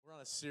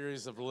A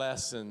series of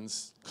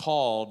lessons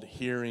called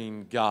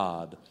Hearing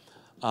God.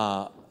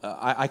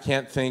 I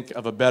can't think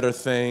of a better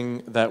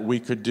thing that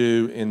we could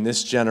do in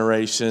this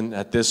generation,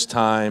 at this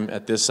time,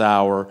 at this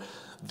hour,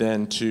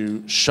 than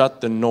to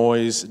shut the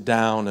noise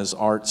down, as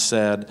Art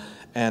said,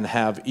 and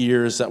have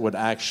ears that would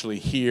actually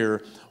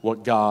hear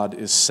what God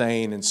is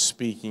saying and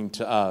speaking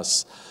to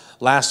us.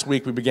 Last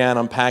week we began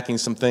unpacking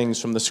some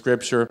things from the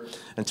Scripture,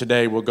 and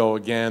today we'll go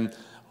again.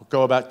 We'll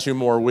go about 2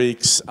 more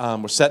weeks.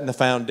 We're setting the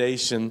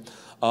foundation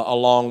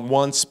along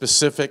one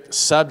specific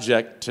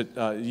subject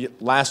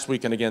last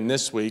week and again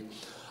this week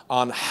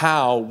on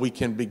how we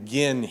can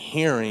begin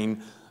hearing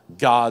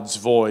God's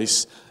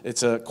voice.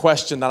 It's a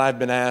question that I've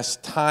been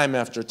asked time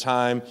after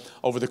time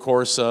over the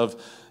course of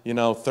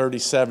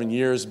 37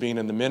 years being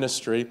in the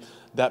ministry,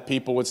 that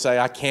people would say,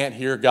 I can't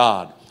hear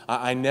God.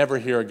 I never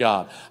hear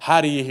God.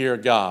 How do you hear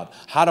God?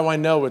 How do I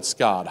know it's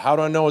God? How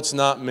do I know it's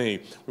not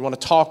me? We want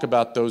to talk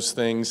about those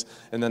things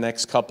in the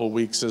next couple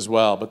weeks as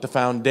well. But the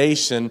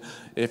foundation,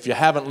 if you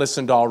haven't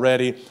listened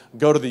already,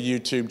 go to the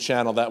YouTube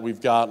channel that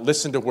we've got.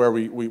 Listen to where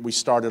we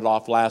started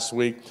off last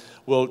week.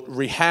 We'll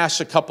rehash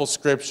a couple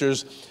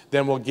scriptures,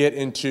 then we'll get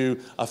into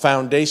a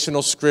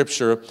foundational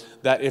scripture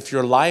that if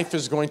your life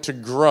is going to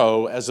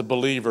grow as a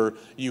believer,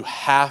 you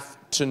have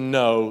to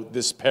know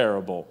this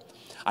parable.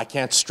 I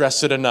can't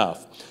stress it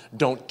enough.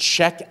 Don't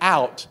check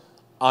out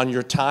on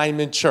your time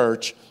in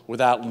church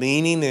without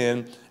leaning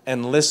in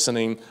and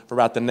listening for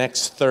about the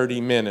next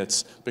 30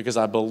 minutes, because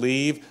I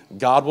believe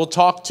God will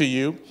talk to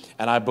you,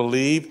 and I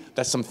believe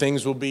that some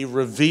things will be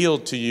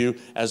revealed to you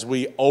as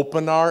we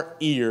open our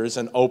ears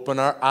and open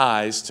our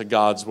eyes to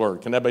God's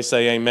Word. Can everybody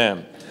say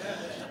amen?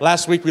 Amen.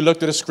 Last week we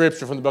looked at a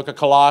scripture from the book of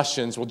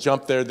Colossians. We'll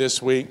jump there this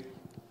week.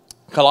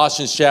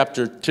 Colossians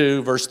chapter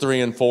 2, verse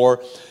 3 and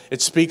 4.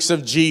 It speaks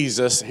of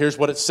Jesus. Here's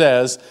what it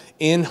says.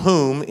 In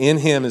whom, in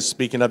him is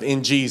speaking of,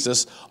 in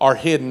Jesus, are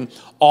hidden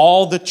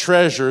all the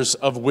treasures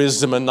of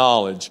wisdom and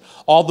knowledge.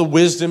 All the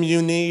wisdom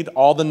you need,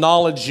 all the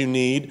knowledge you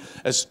need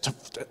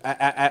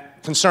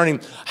concerning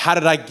how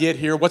did I get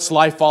here? What's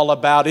life all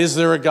about? Is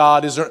there a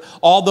God? Is there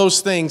all those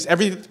things?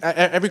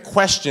 Every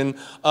question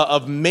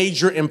of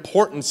major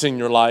importance in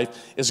your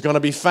life is going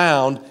to be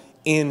found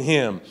in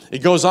him.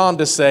 It goes on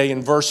to say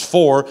in verse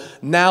 4,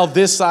 now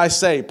this I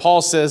say,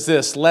 Paul says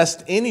this,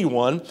 lest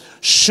anyone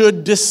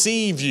should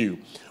deceive you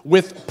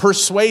with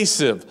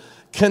persuasive,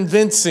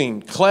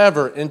 convincing,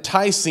 clever,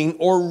 enticing,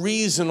 or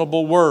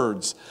reasonable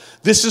words.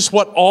 This is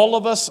what all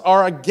of us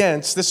are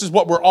against. This is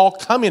what we're all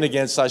coming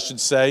against, I should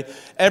say,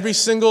 every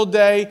single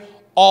day,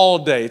 all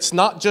day. It's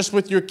not just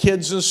with your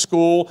kids in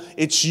school.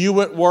 It's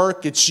you at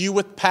work. It's you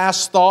with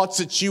past thoughts.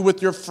 It's you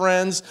with your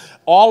friends.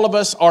 All of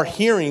us are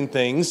hearing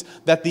things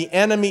that the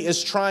enemy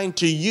is trying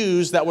to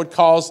use that would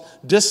cause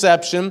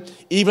deception,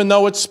 even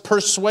though it's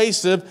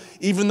persuasive,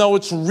 even though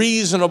it's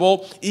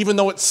reasonable, even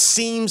though it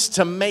seems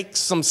to make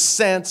some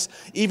sense,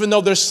 even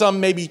though there's some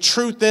maybe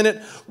truth in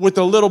it with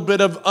a little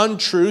bit of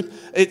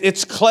untruth.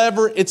 It's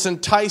clever, it's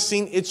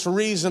enticing, it's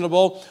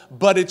reasonable,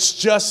 but it's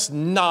just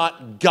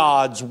not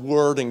God's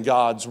word and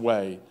God's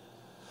way.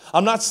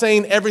 I'm not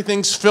saying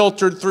everything's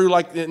filtered through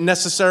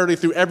necessarily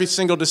through every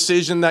single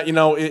decision that,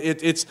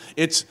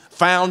 it's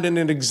found in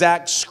an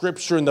exact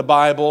scripture in the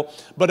Bible.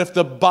 But if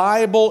the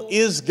Bible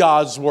is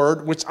God's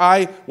word, which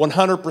I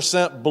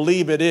 100%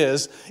 believe it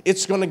is,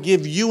 it's going to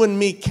give you and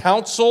me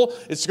counsel.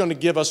 It's going to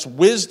give us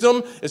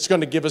wisdom. It's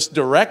going to give us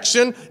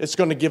direction. It's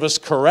going to give us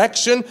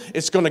correction.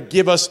 It's going to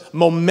give us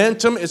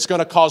momentum. It's going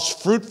to cause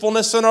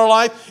fruitfulness in our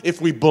life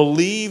if we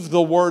believe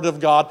the word of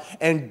God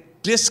and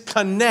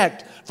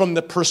disconnect from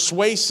the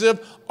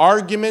persuasive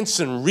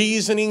arguments and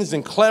reasonings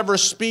and clever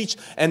speech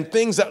and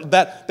things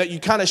that you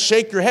kind of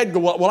shake your head and go,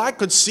 well, I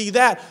could see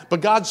that,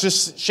 but God's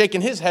just shaking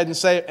his head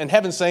and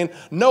heaven saying,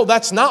 no,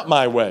 that's not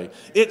my way.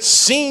 It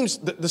seems,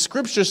 the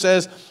scripture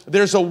says,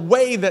 there's a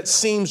way that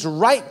seems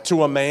right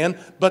to a man,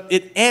 but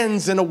it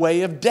ends in a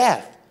way of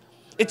death.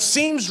 It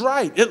seems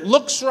right. It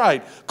looks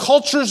right.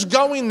 Culture's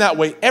going that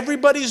way.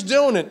 Everybody's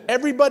doing it.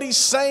 Everybody's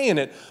saying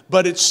it,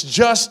 but it's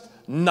just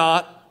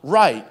not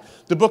right.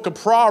 The book of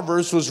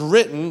Proverbs was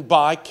written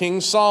by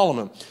King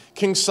Solomon.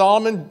 King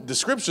Solomon, the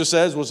scripture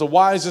says, was the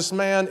wisest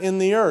man in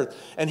the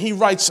earth. And he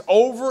writes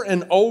over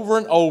and over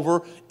and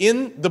over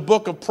in the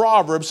book of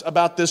Proverbs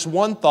about this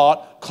one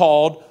thought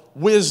called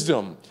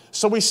wisdom.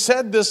 So we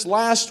said this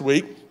last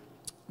week,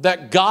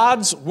 that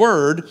God's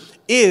word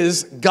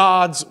is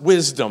God's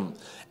wisdom.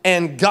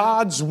 And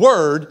God's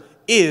word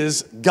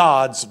is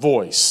God's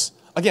voice.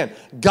 Again,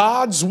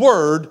 God's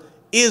word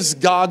is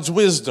God's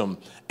wisdom.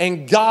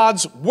 And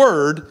God's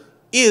word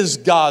is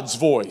God's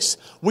voice.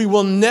 We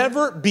will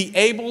never be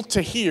able to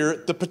hear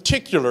the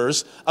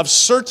particulars of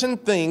certain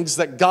things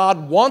that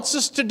God wants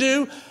us to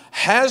do,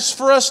 has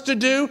for us to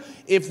do,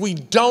 if we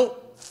don't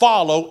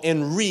follow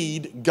and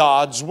read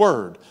God's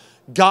word.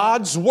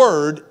 God's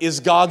word is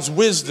God's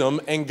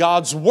wisdom, and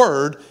God's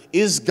word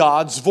is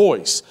God's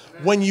voice.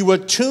 When you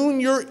attune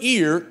your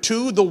ear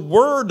to the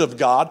word of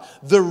God,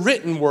 the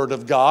written word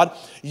of God,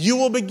 you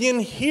will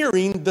begin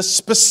hearing the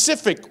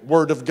specific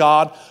word of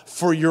God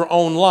for your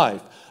own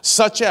life.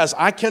 Such as,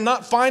 I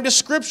cannot find a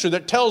scripture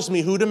that tells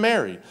me who to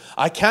marry.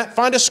 I can't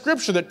find a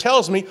scripture that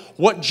tells me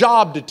what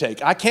job to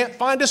take. I can't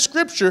find a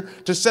scripture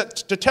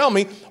to tell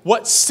me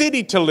what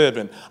city to live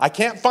in. I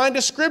can't find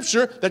a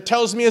scripture that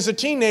tells me as a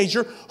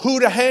teenager who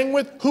to hang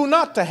with, who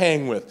not to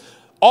hang with.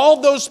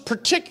 All those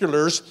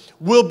particulars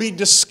will be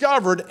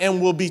discovered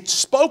and will be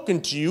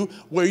spoken to you,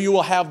 where you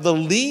will have the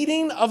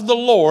leading of the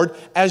Lord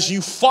as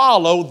you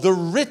follow the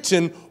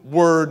written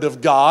word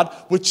of God,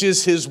 which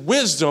is his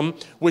wisdom,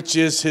 which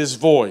is his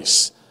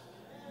voice.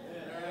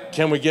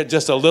 Can we get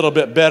just a little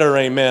bit better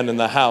amen in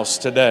the house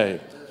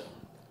today?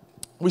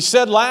 We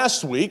said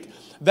last week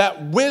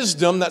that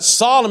wisdom that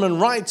Solomon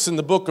writes in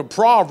the book of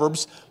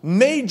Proverbs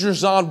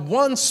majors on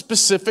one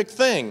specific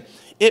thing.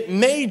 It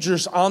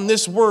majors on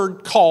this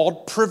word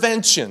called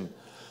prevention.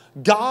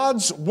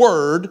 God's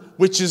word,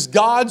 which is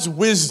God's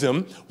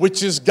wisdom,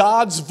 which is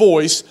God's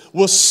voice,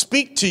 will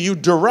speak to you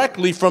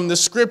directly from the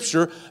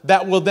scripture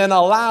that will then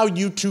allow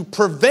you to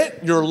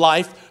prevent your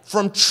life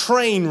from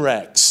train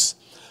wrecks,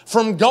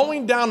 from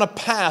going down a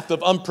path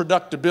of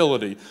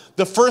unproductibility.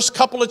 The first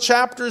couple of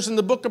chapters in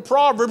the book of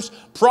Proverbs,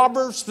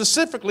 Proverbs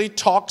specifically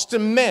talks to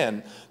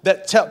men,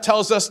 that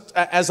tells us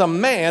as a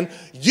man,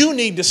 you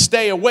need to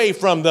stay away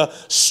from the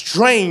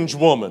strange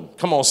woman.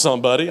 Come on,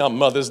 somebody, on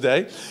Mother's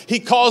Day. He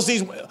calls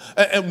these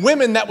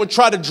women that would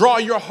try to draw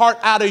your heart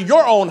out of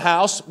your own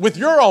house with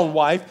your own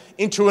wife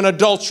into an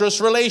adulterous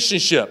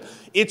relationship.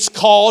 It's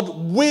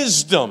called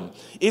wisdom.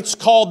 It's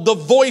called the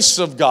voice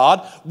of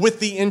God, with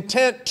the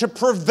intent to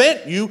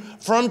prevent you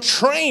from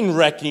train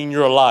wrecking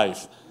your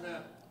life.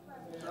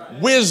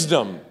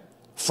 Wisdom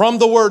from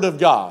the word of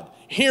God,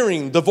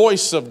 hearing the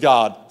voice of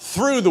God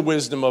through the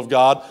wisdom of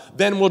God,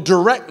 then will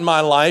direct my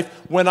life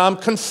when I'm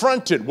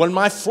confronted, when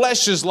my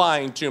flesh is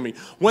lying to me,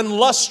 when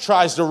lust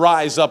tries to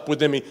rise up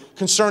within me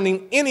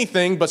concerning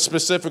anything, but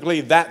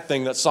specifically that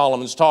thing that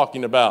Solomon's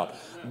talking about.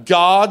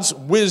 God's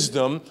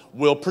wisdom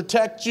will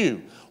protect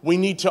you. We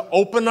need to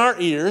open our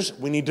ears.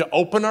 We need to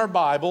open our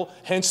Bible,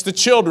 hence the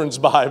children's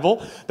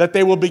Bible, that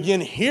they will begin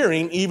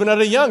hearing, even at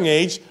a young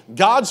age,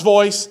 God's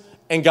voice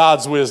and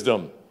God's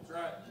wisdom.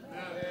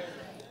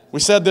 We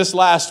said this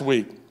last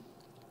week,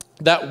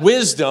 that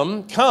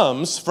wisdom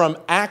comes from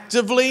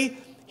actively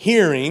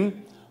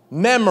hearing,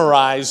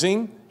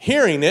 memorizing,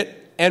 hearing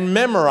it and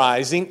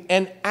memorizing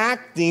and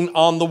acting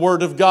on the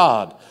Word of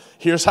God.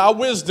 Here's how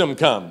wisdom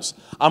comes.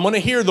 I'm going to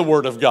hear the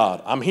Word of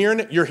God. I'm hearing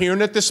it. You're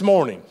hearing it this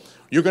morning.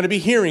 You're going to be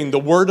hearing the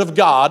Word of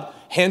God,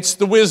 hence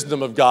the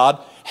wisdom of God,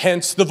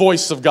 hence the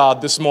voice of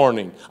God this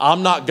morning.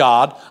 I'm not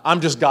God. I'm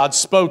just God's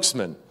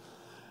spokesman.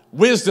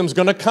 Wisdom's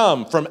going to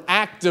come from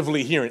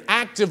actively hearing.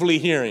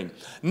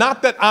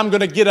 Not that I'm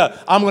going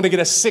to get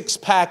a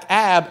six-pack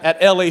ab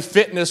at LA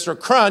Fitness or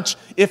Crunch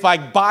if I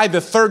buy the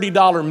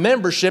 $30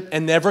 membership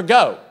and never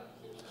go.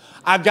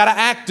 I've got to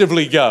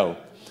actively go.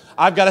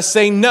 I've got to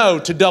say no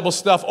to double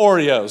stuffed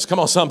Oreos. Come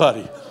on,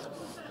 somebody.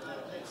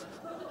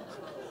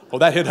 Well,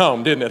 that hit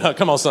home, didn't it? Huh?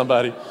 Come on,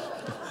 somebody.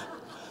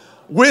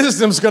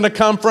 Wisdom's going to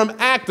come from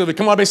actively.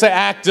 Come on, everybody say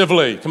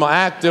actively. Come on,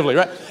 actively,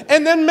 right?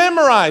 And then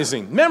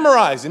memorizing,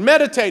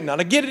 meditating on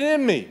it. Get it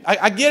in me.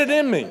 I get it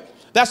in me.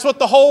 That's what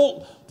the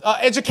whole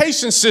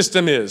education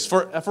system is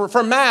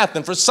for math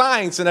and for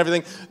science and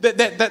everything.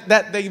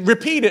 That they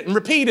repeat it and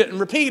repeat it and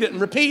repeat it and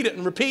repeat it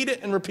and repeat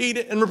it and repeat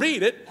it and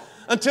repeat it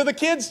until the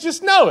kids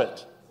just know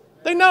it.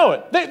 They know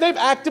it. They've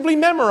actively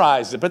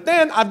memorized it. But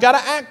then I've got to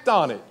act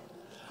on it.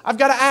 I've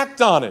got to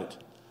act on it.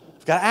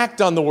 I've got to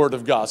act on the Word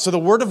of God. So the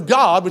Word of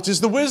God, which is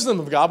the wisdom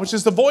of God, which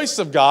is the voice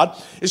of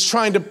God, is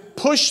trying to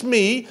push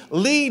me,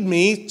 lead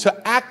me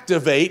to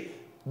activate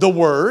the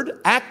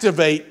Word,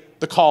 activate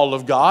the call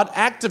of God,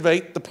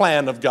 activate the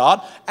plan of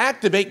God,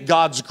 activate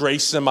God's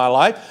grace in my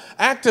life,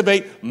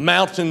 activate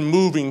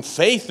mountain-moving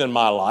faith in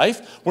my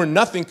life, where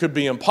nothing could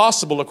be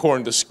impossible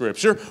according to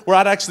Scripture, where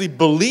I'd actually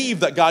believe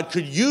that God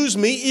could use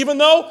me even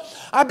though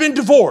I've been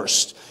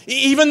divorced,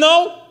 even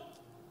though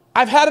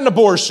I've had an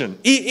abortion,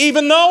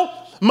 even though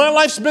my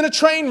life's been a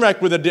train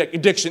wreck with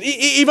addiction,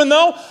 even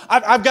though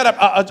I've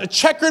got a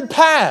checkered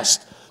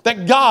past,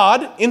 that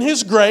God, in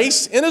His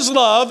grace, in His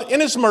love,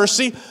 in His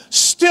mercy,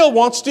 still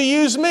wants to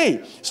use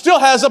me, still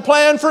has a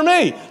plan for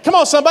me. Come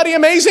on, somebody,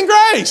 amazing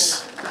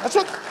grace. That's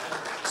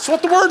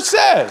what the Word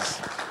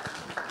says.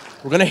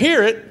 We're going to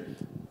hear it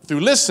through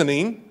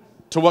listening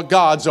to what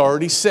God's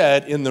already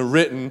said in the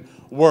written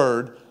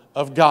Word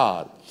of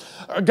God.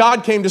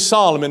 God came to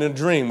Solomon in a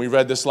dream. We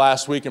read this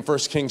last week in 1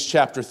 Kings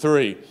chapter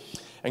 3.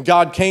 And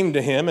God came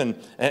to him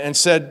and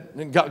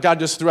said, God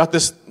just threw out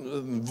this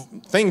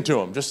thing to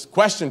him, just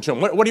questioned to him,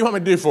 what do you want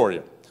me to do for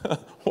you?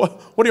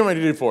 What do you want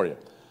me to do for you?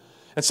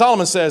 And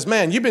Solomon says,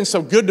 man, you've been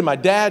so good to my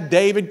dad,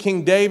 David,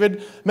 King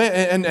David,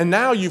 man, and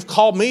now you've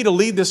called me to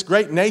lead this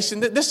great nation.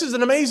 This is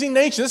an amazing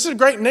nation. This is a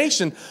great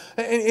nation.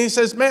 And he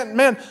says,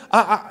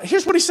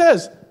 here's what he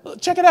says.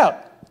 Check it out.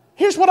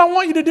 Here's what I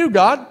want you to do,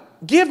 God.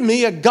 Give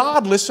me a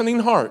God-listening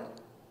heart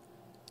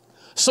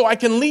so I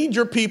can lead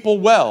your people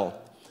well.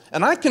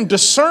 And I can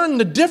discern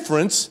the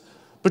difference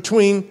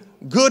between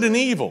good and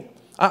evil.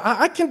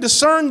 I can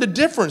discern the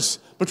difference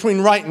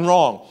between right and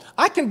wrong.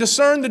 I can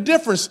discern the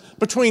difference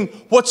between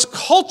what's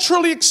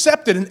culturally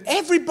accepted and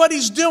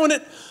everybody's doing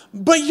it,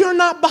 but you're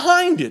not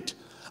behind it.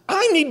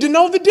 I need to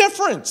know the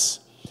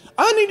difference.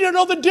 I need to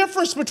know the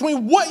difference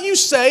between what you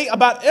say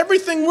about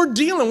everything we're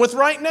dealing with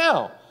right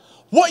now.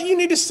 What you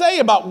need to say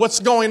about what's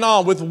going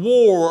on with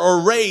war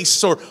or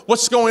race or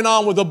what's going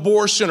on with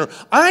abortion. Or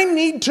I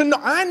need to know,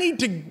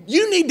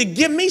 you need to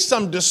give me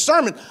some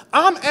discernment.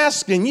 I'm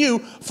asking you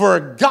for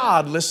a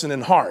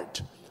God-listening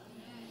heart.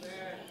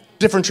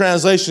 Different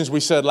translations we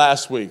said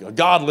last week. A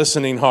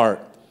God-listening heart,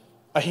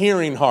 a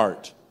hearing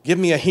heart. Give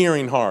me a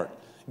hearing heart.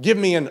 Give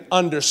me an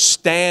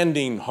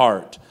understanding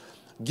heart.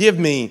 Give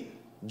me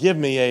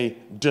a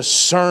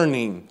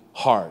discerning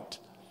heart.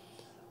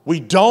 We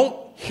don't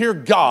hear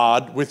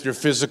God with your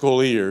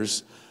physical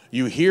ears.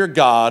 You hear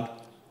God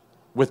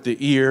with the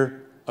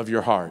ear of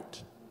your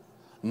heart.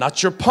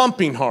 Not your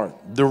pumping heart,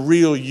 the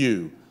real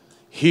you.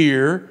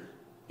 Here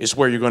is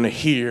where you're going to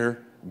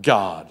hear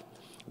God.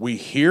 We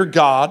hear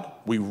God.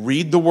 We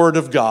read the Word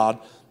of God.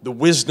 The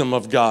wisdom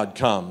of God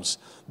comes.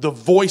 The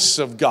voice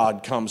of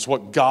God comes,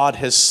 what God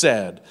has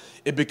said.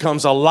 It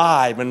becomes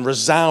alive and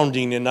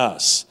resounding in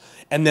us.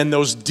 And then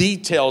those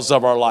details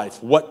of our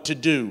life, what to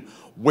do,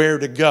 where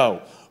to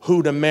go,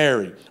 who to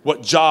marry,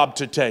 what job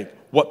to take,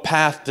 what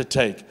path to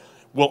take,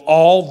 will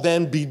all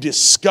then be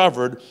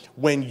discovered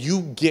when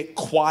you get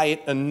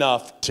quiet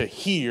enough to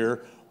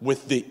hear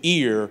with the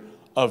ear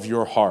of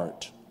your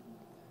heart.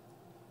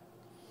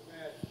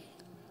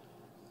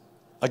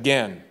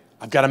 Again,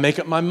 I've got to make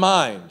up my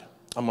mind.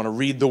 I'm going to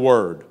read the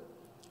Word.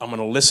 I'm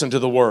going to listen to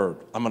the Word.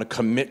 I'm going to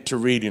commit to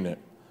reading it.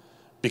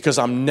 Because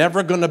I'm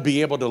never going to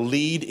be able to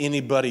lead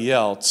anybody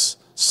else.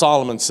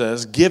 Solomon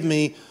says, give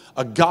me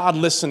a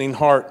God-listening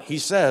heart, he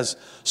says,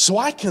 so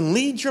I can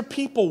lead your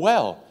people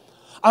well.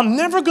 I'm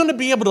never going to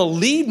be able to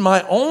lead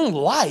my own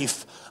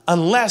life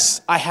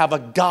unless I have a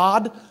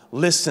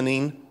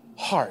God-listening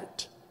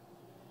heart.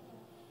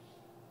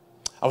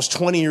 I was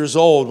 20 years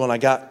old when I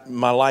got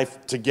my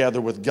life together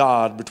with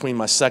God between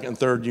my second and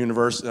third year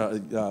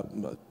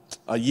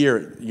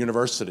at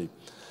university.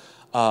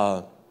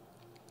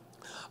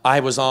 I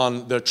was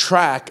on the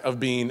track of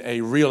being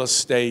a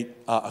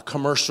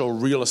commercial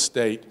real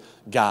estate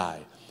guy.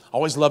 I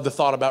always loved the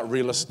thought about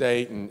real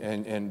estate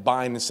and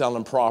buying and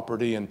selling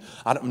property. And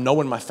I don't know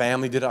when my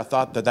family did it. I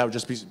thought that would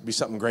just be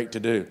something great to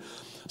do.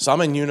 So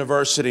I'm in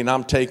university and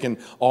I'm taking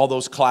all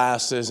those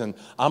classes and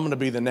I'm going to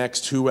be the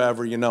next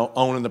whoever,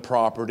 owning the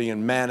property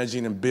and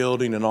managing and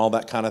building and all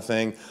that kind of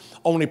thing.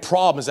 Only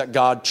problem is that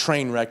God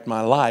train wrecked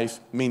my life,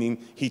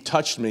 meaning he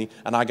touched me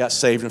and I got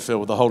saved and filled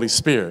with the Holy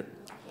Spirit.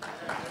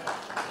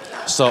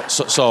 So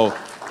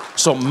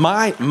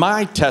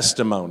my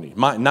testimony,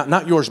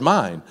 not yours,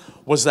 mine,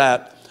 was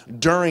that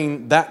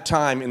during that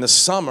time in the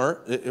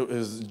summer, it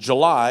was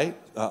July,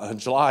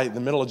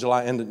 the middle of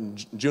July, end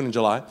of June and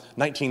July,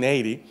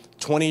 1980,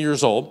 20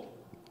 years old.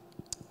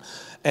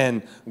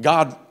 And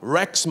God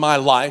wrecks my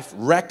life,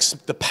 wrecks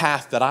the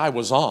path that I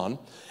was on,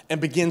 and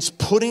begins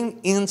putting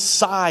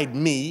inside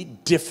me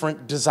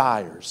different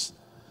desires.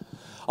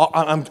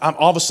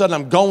 All of a sudden,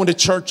 I'm going to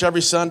church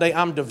every Sunday.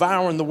 I'm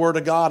devouring the Word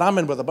of God. I'm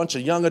in with a bunch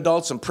of young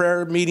adults and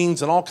prayer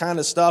meetings and all kind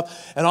of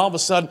stuff. And all of a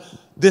sudden,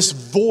 this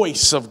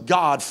voice of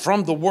God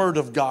from the Word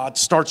of God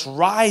starts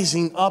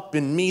rising up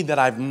in me that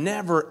I've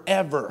never,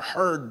 ever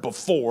heard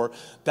before,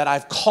 that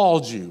I've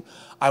called you.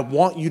 I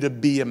want you to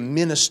be a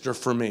minister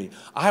for me.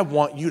 I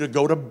want you to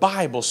go to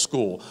Bible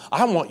school.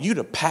 I want you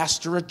to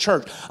pastor a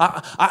church.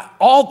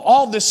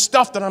 All this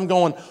stuff that I'm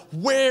going,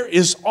 where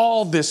is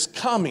all this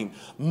coming?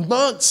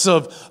 Months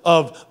of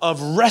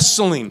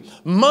wrestling,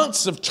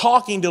 months of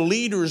talking to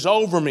leaders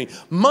over me,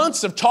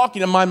 months of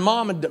talking to my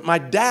mom and my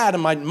dad,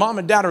 and my mom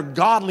and dad are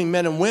godly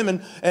men and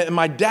women, and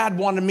my dad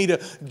wanted me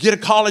to get a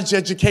college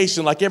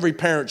education like every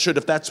parent should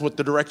if that's what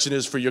the direction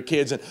is for your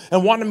kids,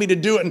 and wanted me to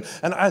do it,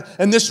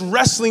 and this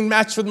wrestling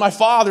match with my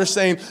father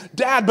saying,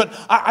 Dad, but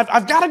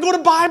I've got to go to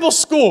Bible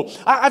school.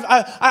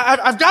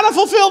 I've got to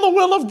fulfill the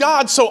will of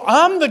God. So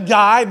I'm the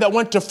guy that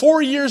went to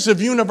 4 years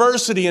of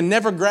university and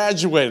never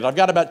graduated. I've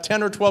got about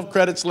 10 or 12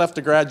 credits left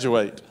to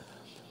graduate.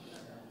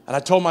 And I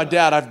told my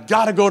dad, I've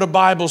got to go to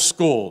Bible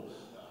school.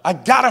 I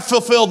got to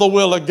fulfill the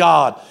will of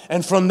God.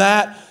 And from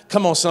that,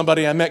 come on,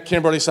 somebody, I met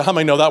Kimberly, so how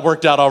many know that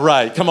worked out all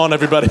right? Come on,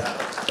 everybody.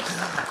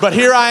 But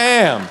here I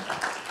am.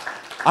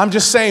 I'm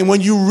just saying,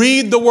 when you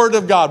read the Word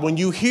of God, when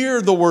you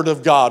hear the Word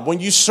of God, when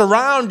you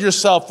surround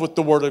yourself with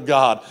the Word of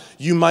God,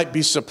 you might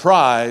be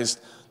surprised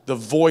the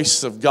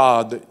voice of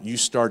God that you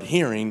start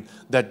hearing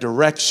that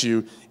directs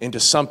you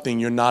into something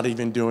you're not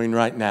even doing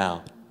right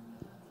now.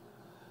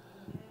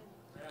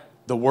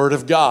 The Word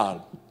of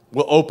God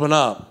will open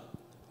up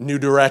new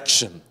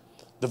direction.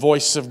 The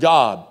voice of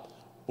God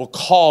will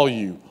call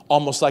you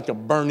almost like a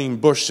burning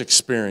bush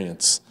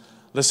experience.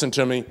 Listen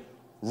to me.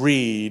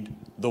 Read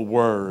the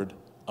Word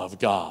of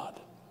God.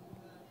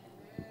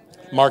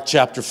 Mark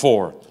chapter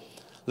 4.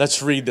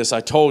 Let's read this.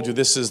 I told you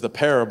this is the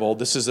parable.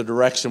 This is the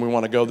direction we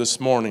want to go this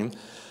morning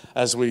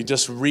as we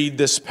just read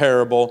this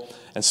parable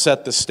and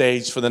set the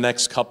stage for the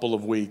next couple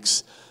of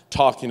weeks.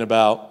 talking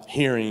about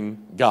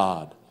hearing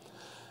God.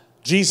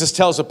 Jesus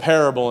tells a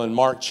parable in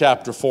Mark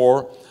chapter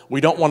 4.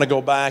 We don't want to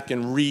go back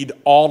and read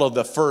all of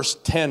the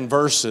first 10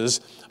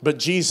 verses, but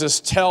Jesus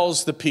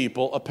tells the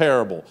people a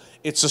parable.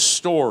 It's a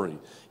story.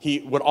 He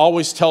would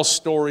always tell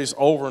stories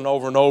over and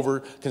over and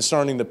over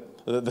concerning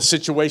the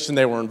situation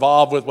they were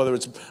involved with, whether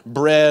it's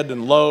bread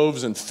and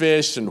loaves and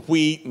fish and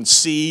wheat and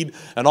seed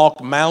and all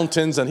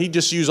mountains. And he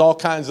just used all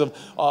kinds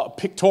of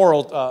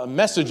pictorial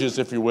messages,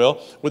 if you will,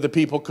 where the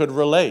people could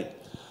relate.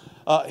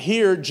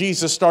 Here,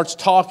 Jesus starts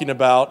talking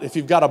about, if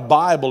you've got a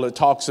Bible, it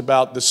talks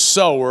about the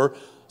sower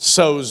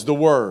sows the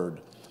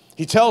word.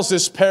 He tells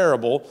this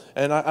parable,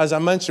 and as I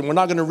mentioned, we're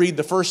not going to read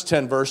the first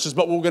 10 verses,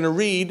 but we're going to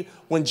read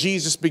when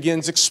Jesus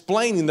begins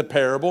explaining the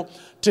parable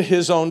to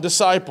his own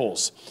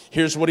disciples.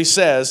 Here's what he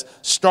says,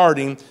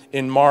 starting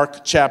in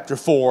Mark chapter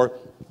 4,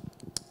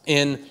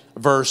 in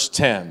verse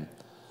 10.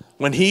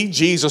 When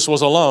Jesus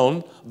was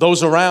alone,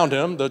 those around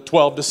him, the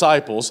 12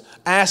 disciples,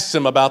 asked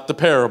him about the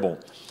parable.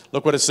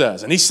 Look what it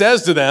says. And he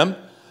says to them,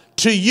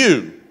 to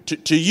you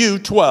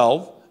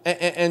 12,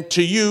 and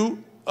to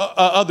you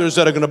others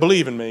that are going to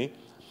believe in me,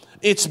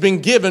 it's been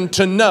given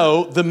to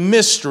know the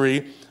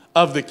mystery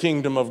of the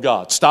kingdom of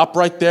God. Stop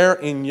right there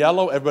in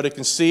yellow. Everybody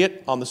can see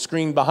it on the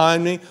screen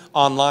behind me,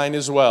 online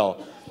as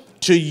well.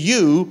 To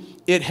you,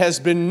 it has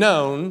been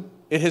known,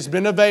 it has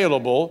been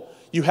available.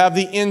 You have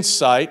the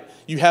insight,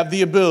 you have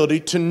the ability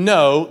to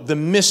know the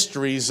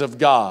mysteries of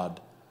God.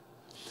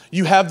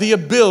 You have the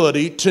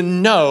ability to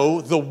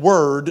know the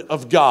Word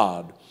of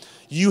God.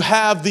 You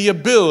have the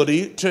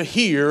ability to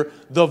hear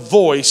the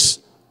voice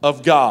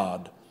of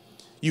God.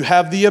 You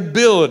have the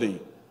ability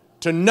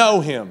to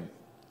know Him,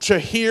 to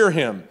hear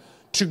Him,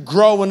 to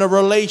grow in a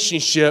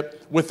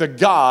relationship with a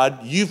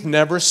God you've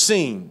never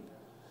seen.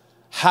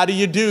 How do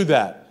you do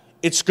that?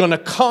 It's going to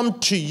come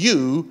to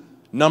you,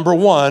 number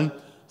one,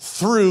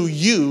 through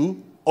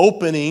you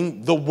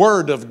opening the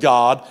Word of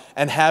God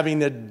and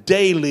having a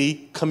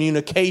daily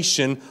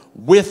communication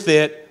with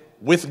it,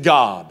 with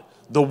God.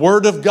 The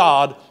Word of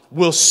God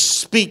will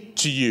speak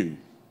to you.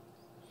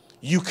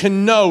 You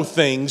can know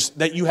things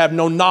that you have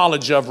no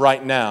knowledge of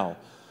right now.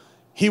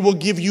 He will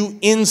give you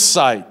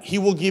insight. He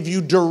will give you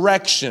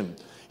direction.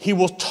 He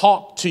will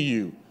talk to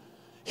you.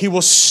 He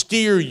will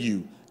steer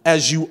you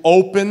as you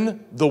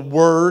open the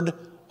Word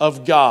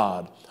of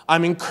God.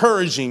 I'm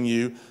encouraging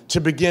you to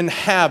begin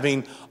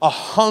having a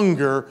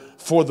hunger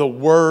for the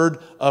Word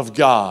of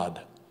God.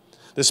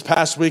 This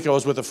past week, I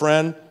was with a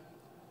friend,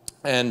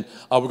 and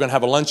we're going to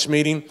have a lunch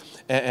meeting.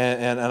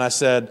 And I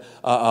said,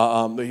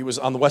 he was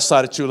on the west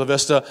side of Chula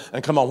Vista.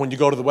 And come on, when you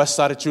go to the west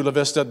side of Chula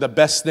Vista, the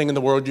best thing in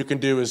the world you can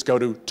do is go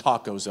to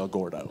Tacos El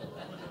Gordo.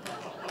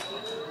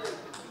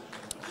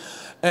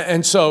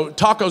 And so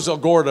Tacos El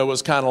Gordo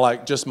was kind of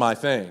like just my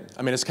thing.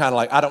 I mean, it's kind of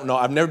like, I don't know.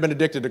 I've never been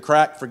addicted to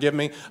crack. Forgive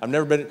me. I've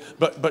never been.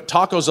 But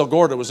Tacos El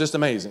Gordo was just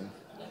amazing.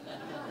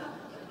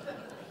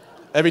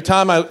 Every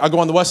time I go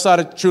on the west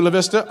side of Chula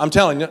Vista, I'm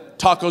telling you,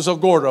 Tacos El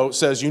Gordo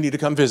says you need to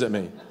come visit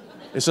me.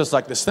 It's just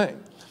like this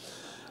thing.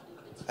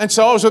 And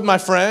so I was with my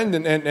friend,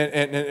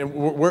 and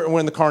we're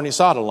in the carne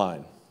asada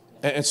line.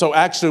 And so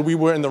actually we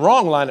were in the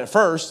wrong line at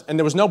first, and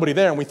there was nobody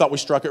there, and we thought we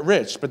struck it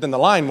rich. But then the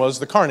line was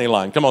the carne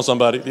line. Come on,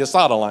 somebody, the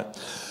asada line.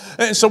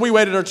 And so we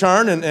waited our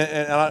turn, and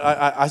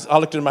I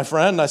looked at my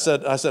friend, and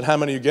I said, how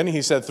many are you getting?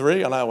 He said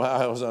 3, and I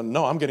was,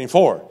 no, I'm getting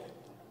 4.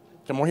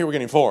 Come on, here we're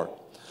getting 4.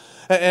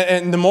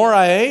 And the more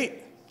I ate,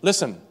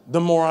 listen,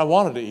 the more I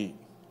wanted to eat.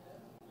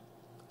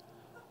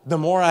 The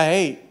more I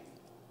ate,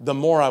 the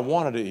more I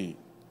wanted to eat.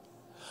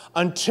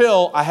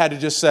 Until I had to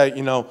just say,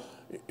 you know,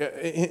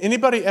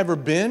 anybody ever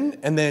been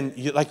and then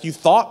you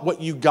thought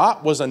what you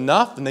got was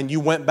enough and then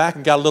you went back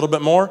and got a little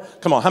bit more?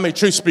 Come on, how many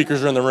truth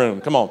speakers are in the room?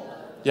 Come on.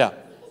 Yeah.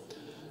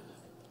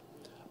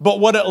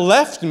 But what it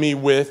left me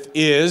with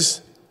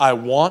is, I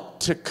want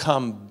to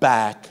come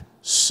back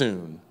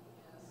soon.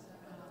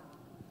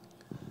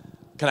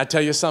 Can I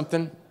tell you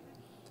something?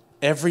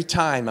 Every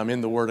time I'm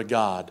in the Word of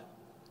God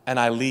and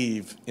I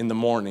leave in the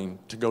morning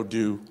to go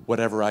do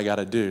whatever I got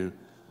to do,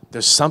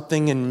 there's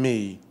something in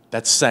me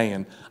that's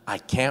saying, I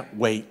can't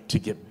wait to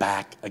get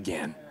back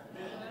again.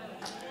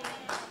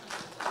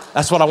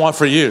 That's what I want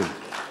for you.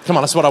 Come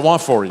on, that's what I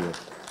want for you.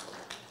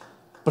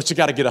 But you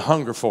got to get a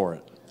hunger for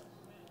it.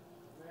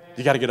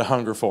 You got to get a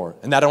hunger for it.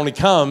 And that only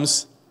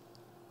comes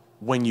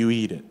when you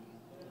eat it.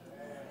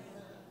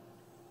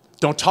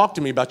 Don't talk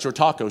to me about your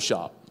taco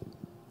shop.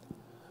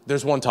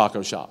 There's one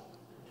taco shop.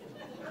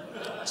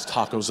 It's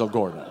Tacos El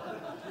Gordo.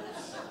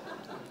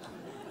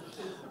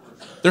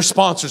 They're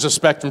sponsors of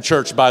Spectrum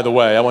Church, by the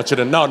way. I want you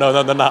to know.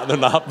 No, they're not. They're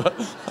not.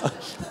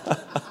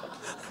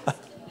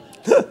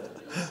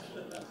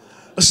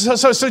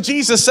 So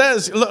Jesus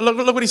says,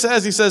 look what he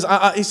says. He says,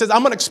 I'm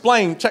going to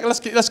explain. Check.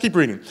 Let's keep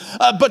reading.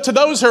 But to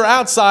those who are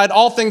outside,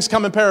 all things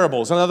come in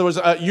parables. In other words,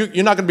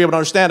 you're not going to be able to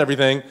understand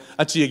everything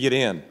until you get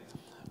in.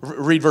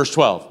 Read verse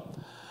 12.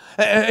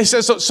 And he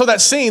says, so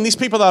that seeing, these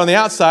people that are on the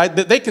outside,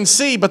 that they can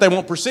see, but they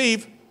won't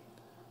perceive.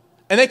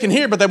 And they can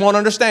hear, but they won't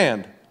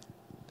understand.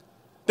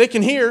 They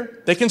can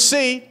hear, they can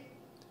see,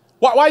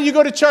 Why you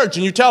go to church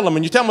and you tell them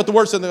what the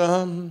word says, they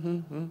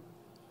go,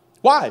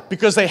 Why?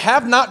 Because they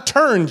have not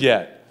turned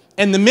yet.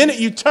 And the minute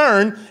you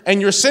turn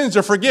and your sins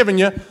are forgiven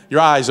you,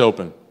 your eyes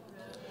open.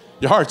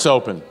 Your heart's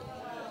open.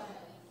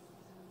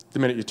 The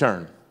minute you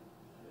turn.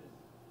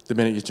 The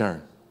minute you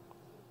turn.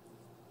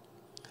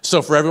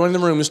 So for everyone in the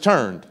room who's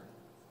turned,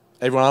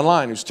 everyone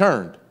online who's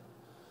turned,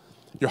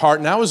 your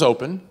heart now is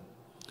open.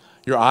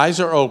 Your eyes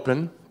are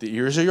open. The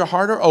ears of your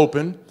heart are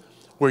open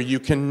where you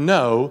can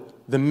know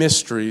the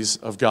mysteries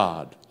of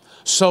God.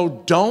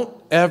 So don't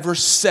ever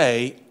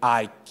say,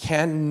 I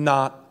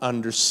cannot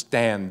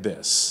understand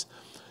this.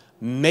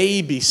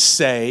 Maybe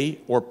say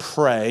or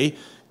pray,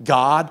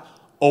 God,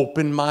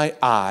 open my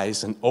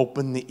eyes and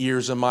open the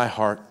ears of my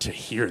heart to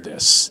hear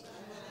this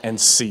and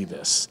see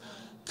this.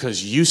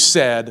 Because you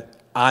said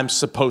I'm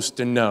supposed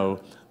to know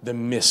the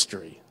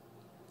mystery.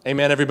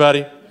 Amen,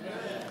 everybody?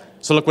 Amen.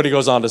 So look what he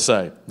goes on to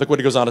say. Look what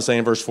he goes on to say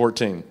in verse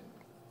 14.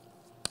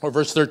 Or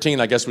verse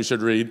 13, I guess we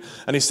should read.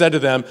 And he said to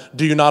them,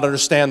 do you not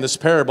understand this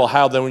parable?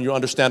 How then will you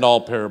understand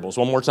all parables?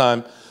 One more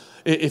time.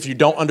 If you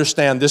don't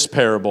understand this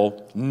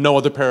parable, no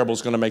other parable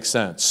is going to make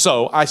sense.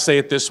 So I say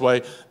it this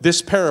way.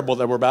 This parable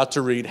that we're about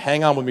to read,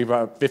 hang on with me for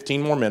about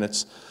 15 more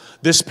minutes.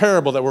 This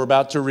parable that we're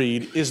about to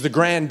read is the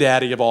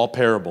granddaddy of all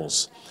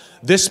parables.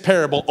 This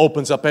parable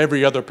opens up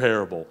every other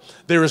parable.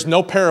 There is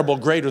no parable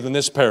greater than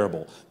this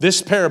parable.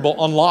 This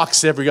parable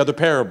unlocks every other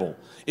parable.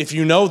 If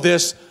you know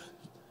this,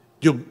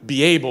 you'll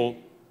be able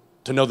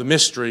to know the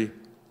mystery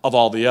of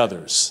all the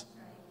others.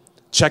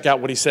 Check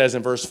out what he says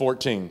in verse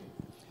 14.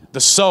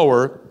 The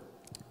sower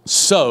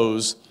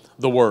sows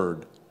the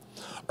word.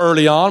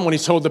 Early on, when he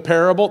told the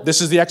parable, this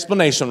is the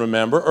explanation,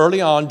 remember. Early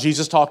on,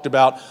 Jesus talked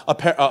about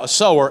a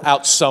sower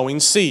out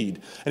sowing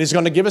seed. And he's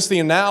going to give us the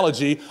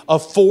analogy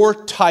of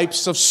 4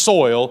 types of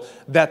soil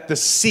that the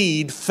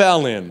seed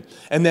fell in.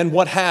 And then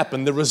what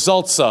happened, the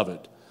results of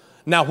it.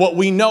 Now, what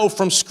we know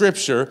from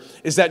Scripture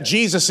is that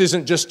Jesus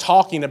isn't just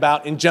talking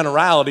about in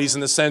generalities in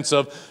the sense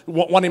of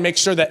wanting to make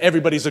sure that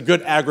everybody's a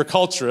good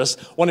agriculturist,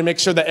 wanting to make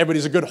sure that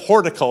everybody's a good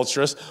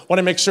horticulturist,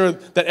 wanting to make sure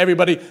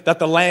that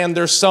the land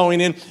they're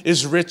sowing in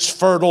is rich,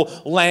 fertile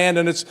land,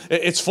 and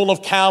it's full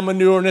of cow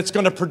manure, and it's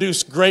going to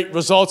produce great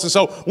results. And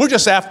so we're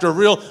just after a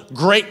real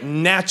great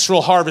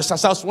natural harvest.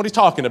 That's what he's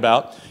talking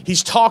about.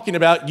 He's talking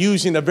about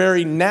using a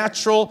very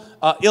natural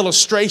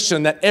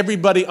illustration that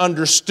everybody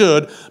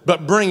understood,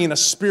 but bringing a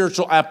spiritual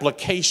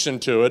application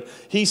to it.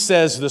 He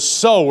says the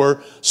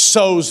sower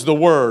sows the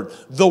word.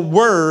 The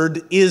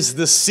word is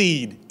the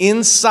seed.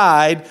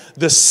 Inside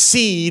the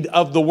seed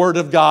of the word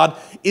of God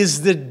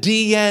is the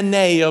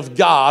DNA of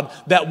God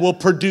that will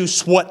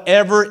produce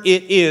whatever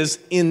it is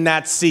in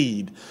that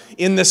seed.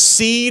 In the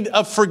seed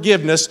of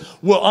forgiveness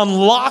will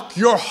unlock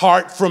your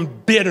heart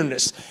from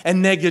bitterness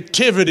and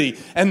negativity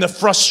and the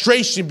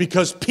frustration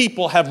because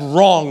people have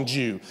wronged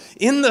you.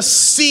 In the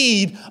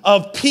seed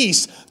of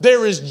peace,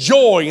 there is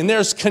joy and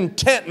there's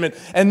contentment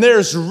and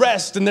there's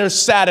rest and there's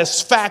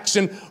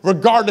satisfaction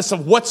regardless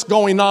of what's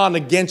going on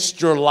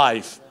against your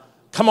life.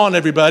 Come on,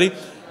 everybody.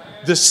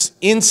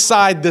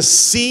 Inside the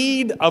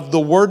seed of the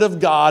Word of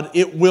God,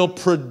 it will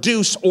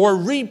produce or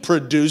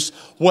reproduce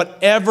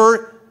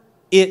whatever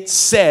it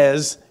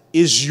says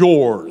is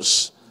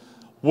yours.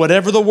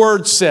 Whatever the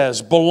Word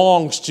says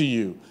belongs to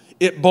you.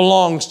 It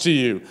belongs to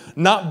you.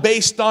 Not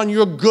based on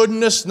your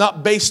goodness,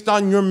 not based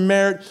on your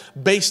merit,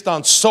 based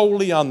on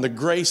solely on the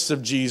grace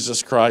of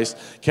Jesus Christ.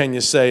 Can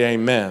you say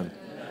amen?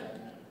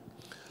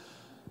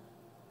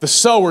 The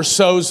sower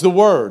sows the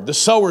word. The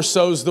sower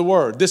sows the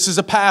word. This is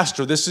a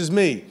pastor. This is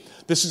me.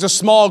 This is a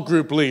small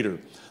group leader.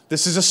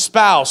 This is a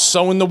spouse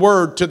sowing the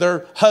word to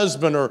their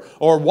husband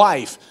or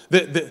wife.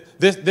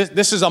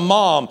 This is a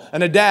mom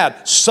and a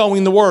dad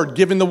sowing the word,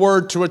 giving the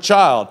word to a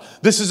child.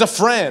 This is a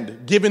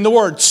friend giving the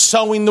word,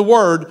 sowing the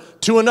word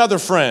to another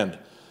friend.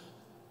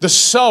 The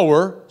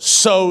sower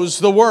sows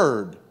the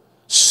word,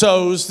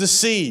 sows the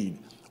seed.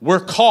 We're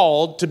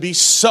called to be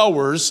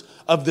sowers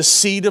of the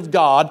seed of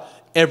God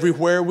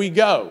everywhere we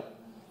go.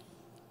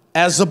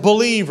 As a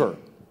believer,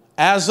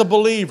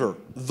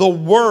 the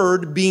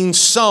word being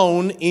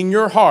sown in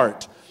your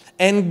heart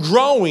and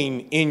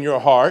growing in your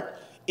heart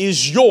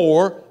is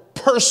your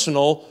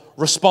personal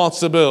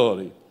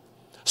responsibility.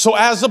 So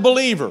as a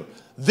believer,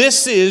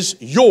 this is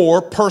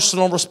your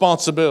personal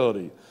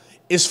responsibility,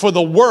 is for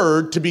the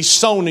word to be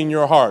sown in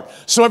your heart.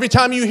 So every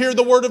time you hear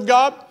the word of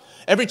God,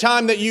 every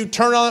time that you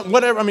turn on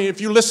whatever,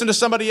 if you listen to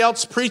somebody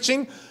else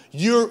preaching,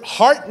 your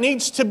heart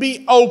needs to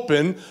be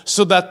open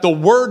so that the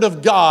word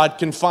of God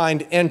can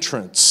find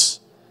entrance.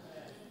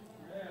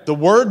 The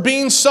word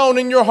being sown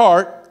in your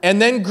heart and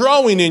then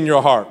growing in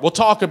your heart. We'll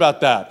talk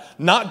about that.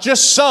 Not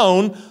just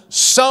sown.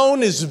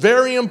 Sown is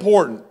very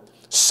important.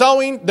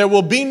 Sowing, there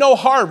will be no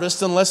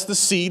harvest unless the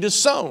seed is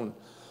sown.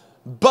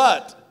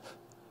 But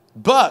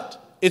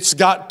it's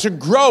got to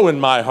grow in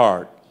my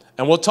heart.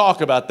 And we'll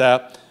talk about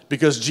that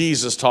because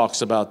Jesus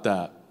talks about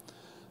that.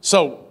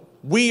 So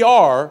we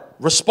are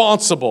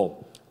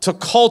responsible to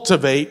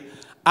cultivate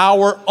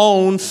our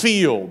own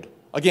field.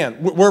 Again,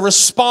 we're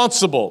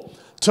responsible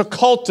to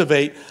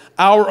cultivate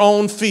our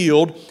own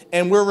field,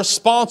 and we're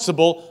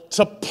responsible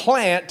to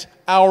plant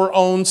our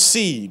own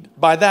seed.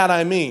 By that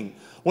I mean,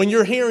 when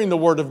you're hearing the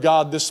word of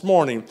God this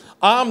morning,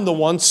 I'm the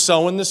one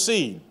sowing the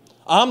seed.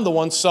 I'm the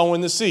one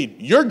sowing the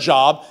seed. Your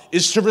job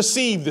is to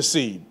receive the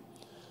seed.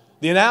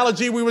 The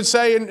analogy we would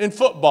say in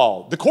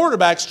football, the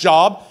quarterback's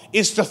job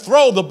is to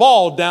throw the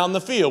ball down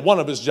the field, one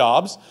of his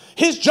jobs.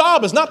 His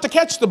job is not to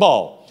catch the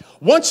ball.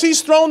 Once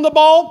he's thrown the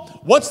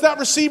ball, once that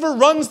receiver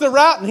runs the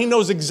route and he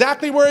knows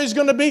exactly where he's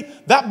going to be,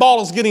 that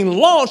ball is getting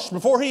launched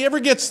before he ever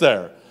gets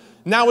there.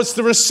 Now it's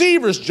the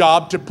receiver's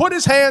job to put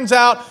his hands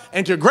out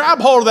and to grab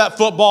hold of that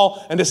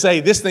football and to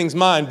say, this thing's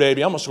mine,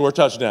 baby. I'm going to score a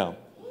touchdown.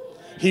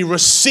 He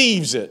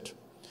receives it.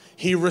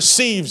 He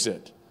receives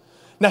it.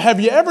 Now,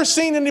 have you ever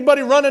seen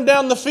anybody running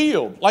down the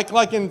field,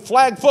 like in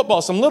flag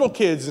football, some little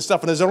kids and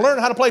stuff, and as they're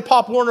learning how to play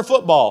Pop Warner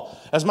football,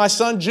 as my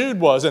son Jude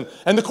was,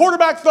 and the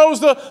quarterback throws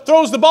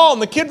the ball,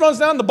 and the kid runs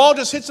down, the ball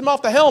just hits him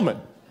off the helmet.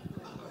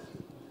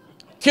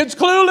 Kid's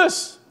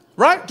clueless,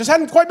 right? Just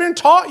hadn't quite been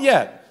taught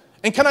yet.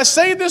 And can I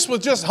say this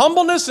with just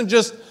humbleness and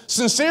just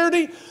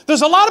sincerity?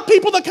 There's a lot of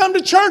people that come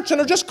to church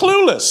and are just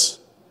clueless.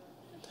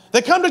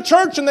 They come to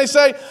church and they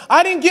say,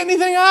 I didn't get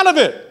anything out of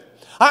it.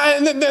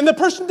 And the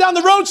person down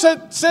the road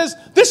says,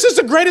 this is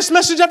the greatest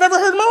message I've ever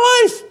heard in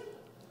my life.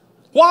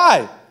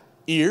 Why?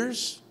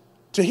 Ears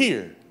to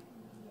hear.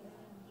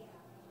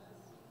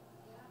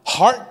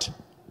 Heart,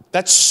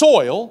 that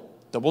soil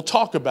that we'll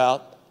talk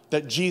about,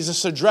 that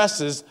Jesus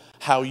addresses,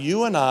 how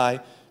you and I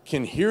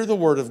can hear the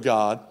word of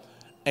God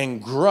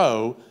and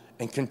grow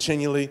and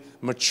continually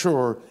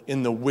mature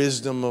in the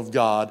wisdom of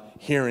God,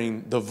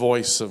 hearing the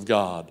voice of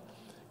God.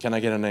 Can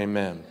I get an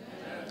amen?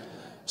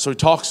 So he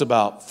talks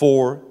about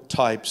 4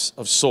 types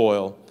of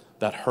soil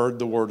that heard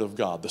the word of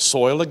God. The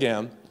soil,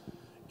 again,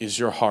 is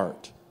your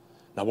heart.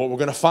 Now, what we're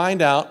going to find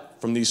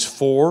out from these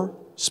 4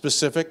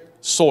 specific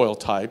soil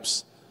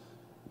types,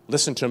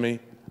 listen to me,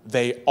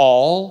 they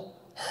all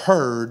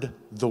heard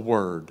the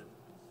word.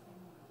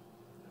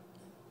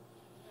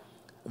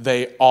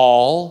 They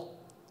all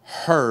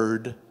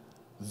heard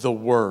the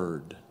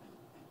word.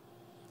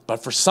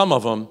 But for some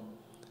of them,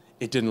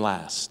 it didn't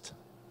last.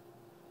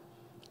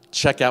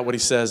 Check out what he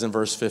says in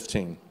verse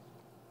 15.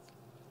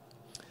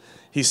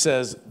 He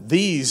says,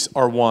 these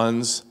are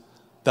ones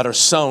that are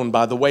sown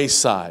by the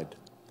wayside,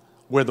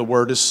 where the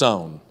word is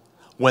sown.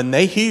 When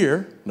they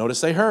hear,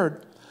 notice they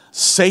heard,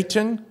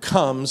 Satan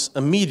comes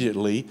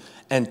immediately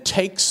and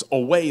takes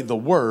away the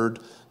word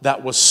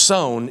that was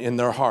sown in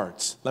their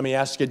hearts. Let me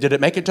ask you, did it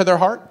make it to their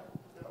heart?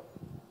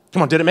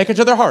 Come on, did it make it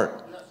to their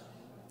heart?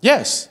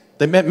 Yes,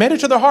 they made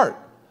it to their heart.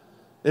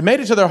 It made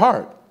it to their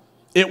heart.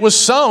 It was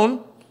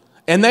sown.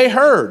 And they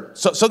heard.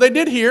 So they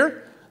did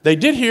hear,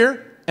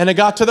 and it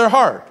got to their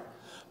heart.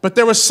 But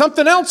there was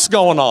something else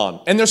going on.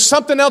 And there's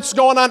something else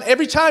going on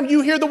every time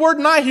you hear the word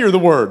and I hear the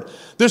word.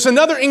 There's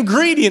another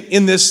ingredient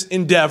in this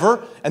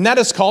endeavor, and that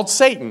is called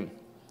Satan.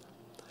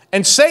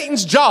 And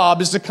Satan's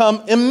job is to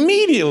come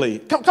immediately.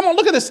 Come on,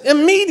 look at this.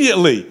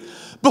 Immediately.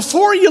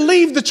 Before you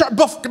leave the chair,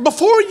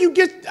 before you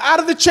get out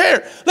of the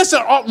chair, listen,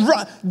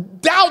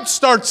 doubt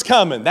starts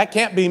coming. That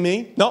can't be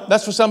me. No,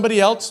 that's for somebody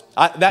else.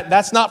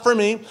 That's not for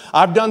me.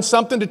 I've done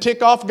something to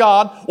tick off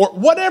God or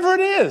whatever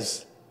it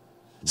is.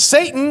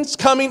 Satan's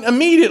coming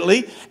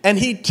immediately and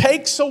he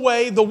takes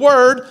away the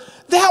word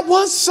that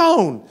was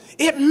sown.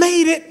 It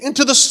made it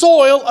into the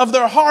soil of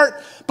their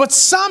heart, but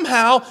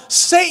somehow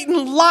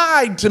Satan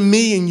lied to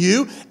me and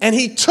you and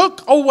he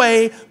took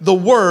away the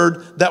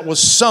word that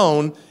was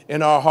sown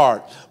in our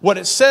heart. What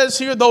it says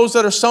here, those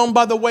that are sown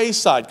by the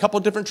wayside, a couple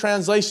of different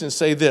translations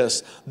say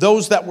this,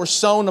 those that were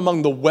sown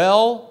among the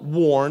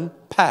well-worn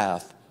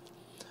path,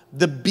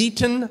 the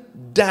beaten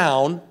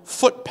down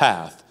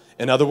footpath.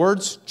 In other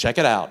words, check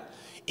it out.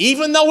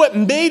 Even though it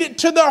made it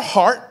to their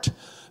heart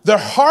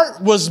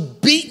was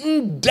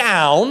beaten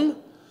down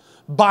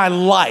by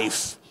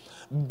life,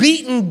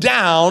 beaten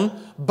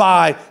down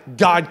by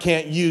God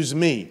can't use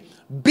me,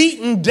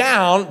 beaten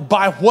down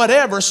by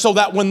whatever, so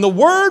that when the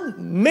word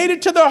made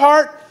it to their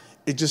heart,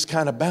 it just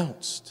kind of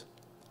bounced.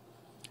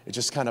 It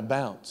just kind of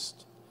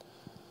bounced.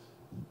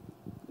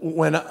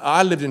 When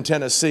I lived in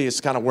Tennessee,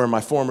 it's kind of where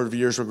my formative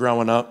years were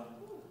growing up.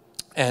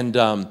 And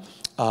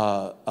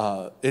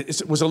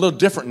it was a little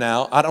different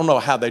now. I don't know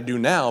how they do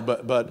now,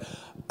 but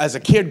as a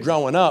kid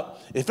growing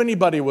up, if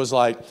anybody was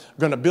like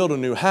going to build a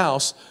new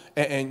house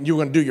and you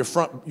were going to do your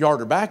front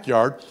yard or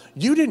backyard,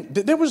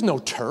 there was no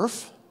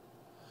turf.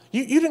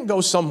 You didn't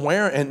go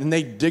somewhere and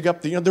they dig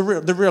up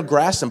the real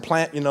grass and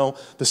plant, the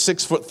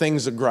 6-foot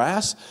things of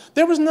grass.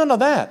 There was none of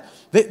that.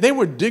 They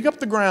would dig up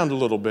the ground a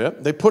little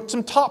bit. They put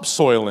some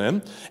topsoil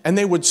in and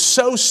they would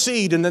sow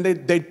seed, and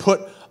then they'd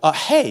put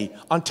hay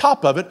on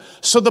top of it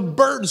so the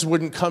birds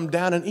wouldn't come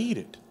down and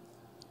eat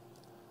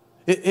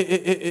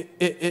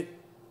it.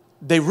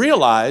 They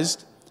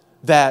realized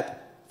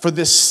that for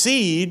this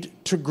seed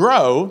to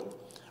grow,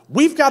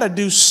 we've got to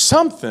do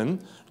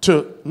something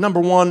to,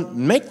 number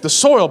one, make the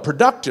soil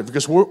productive,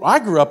 because where I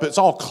grew up, it's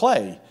all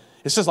clay.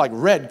 It says like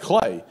red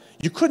clay.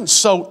 You couldn't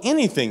sow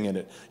anything in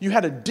it. You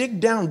had to dig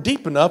down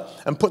deep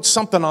enough and put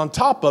something on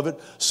top of it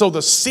so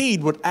the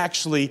seed would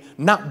actually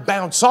not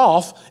bounce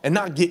off and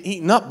not get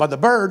eaten up by the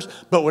birds,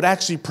 but would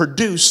actually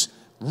produce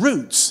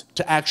roots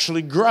to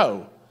actually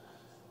grow.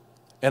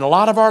 In a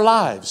lot of our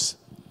lives,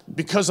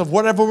 because of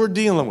whatever we're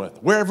dealing with,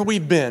 wherever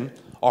we've been,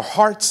 our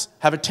hearts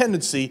have a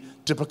tendency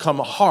to become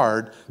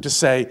hard to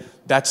say,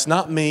 that's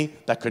not me,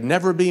 that could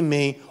never be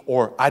me,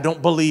 or I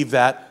don't believe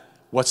that.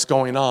 What's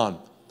going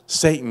on?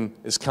 Satan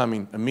is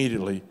coming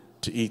immediately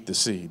to eat the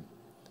seed.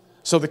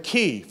 So the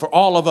key for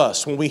all of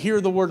us, when we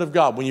hear the Word of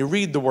God, when you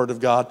read the Word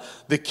of God,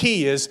 the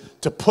key is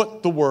to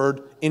put the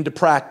Word into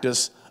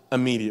practice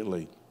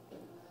immediately.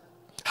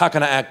 How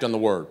can I act on the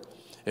Word?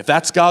 If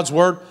that's God's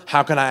Word,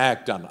 how can I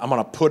act on it? I'm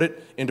going to put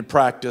it into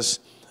practice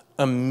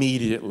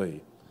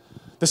immediately.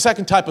 The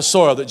second type of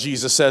soil that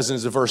Jesus says in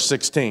verse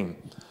 16.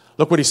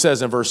 Look what he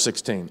says in verse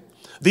 16.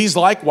 These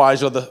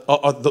likewise are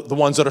the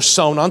ones that are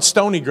sown on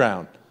stony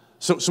ground.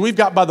 So we've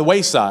got by the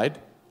wayside,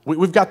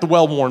 we've got the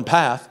well-worn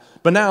path,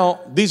 but now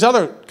these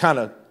other kind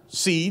of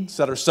seeds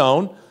that are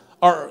sown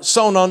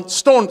on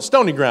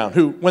stony ground,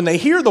 who, when they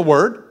hear the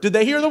word, did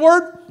they hear the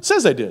word? It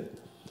says they did.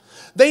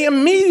 They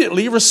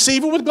immediately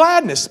receive it with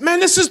gladness. Man,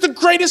 this is the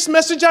greatest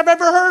message I've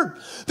ever heard.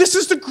 This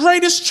is the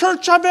greatest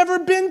church I've ever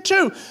been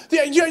to.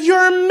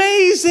 You're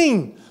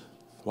amazing.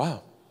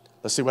 Wow.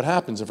 Let's see what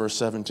happens in verse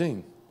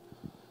 17.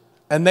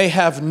 And they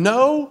have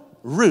no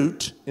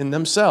root in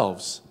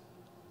themselves.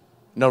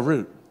 No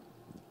root.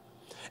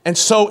 And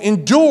so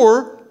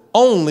endure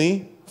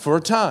only for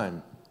a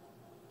time.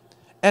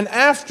 And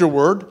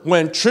afterward,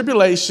 when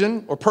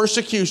tribulation or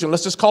persecution,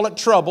 let's just call it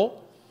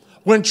trouble,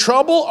 when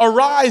trouble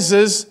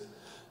arises,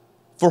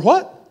 for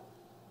what?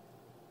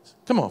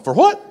 Come on, for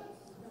what?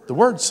 The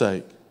word's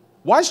sake.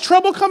 Why is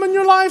trouble come in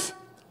your life?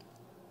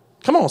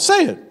 Come on,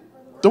 say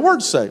it. The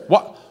word's sake.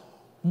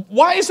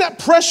 Why is that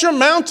pressure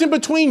mounting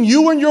between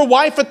you and your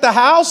wife at the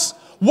house?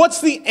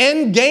 What's the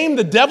end game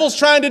the devil's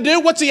trying to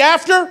do? What's he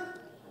after?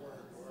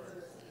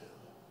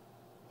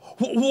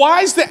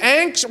 Why is the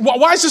angst?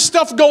 Why is the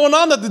stuff going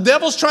on that the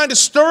devil's trying to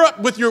stir up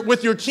with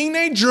your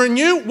teenager and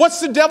you? What's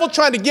the devil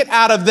trying to get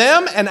out of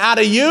them and out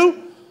of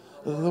you?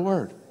 The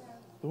word.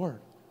 The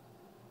word.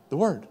 The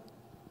word.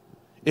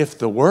 If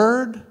the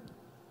word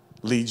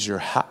leads your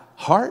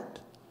heart,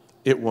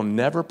 it will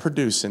never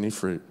produce any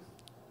fruit.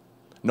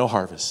 No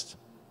harvest.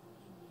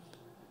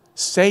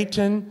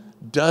 Satan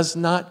does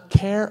not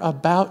care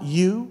about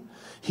you.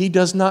 He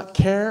does not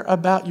care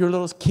about your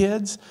little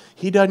kids.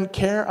 He doesn't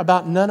care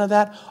about none of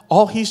that.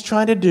 All he's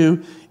trying to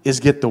do is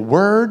get the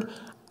word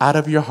out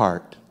of your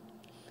heart.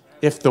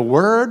 If the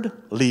word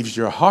leaves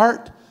your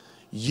heart,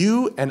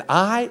 you and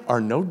I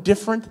are no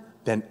different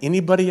than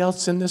anybody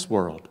else in this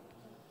world.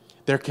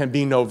 There can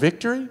be no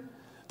victory.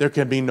 There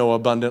can be no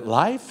abundant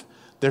life.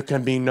 There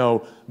can be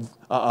no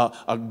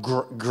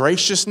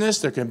graciousness.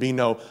 There can be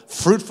no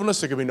fruitfulness.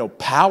 There can be no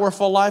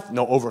powerful life,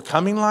 no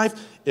overcoming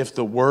life if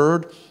the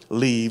word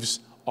leaves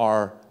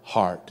our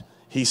heart.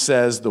 He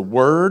says the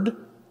word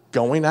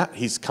going out,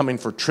 he's coming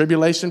for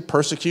tribulation,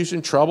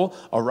 persecution, trouble,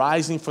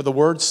 arising for the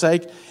word's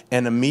sake,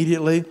 and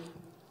immediately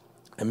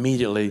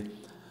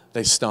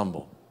they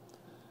stumble.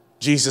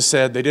 Jesus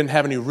said they didn't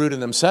have any root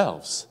in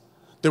themselves.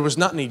 There was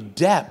not any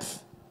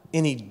depth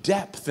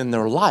in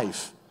their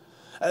life.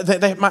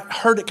 They might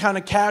heard it kind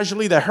of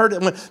casually. They heard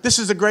it when this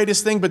is the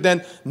greatest thing, but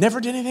then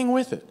never did anything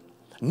with it.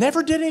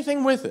 Never did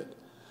anything with it.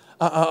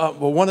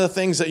 Well, one of the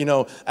things that,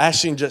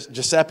 Ashley and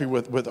Giuseppe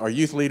with our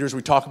youth leaders,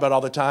 we talk about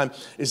all the time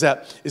is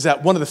that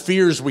one of the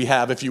fears we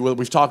have, if you will,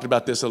 we've talked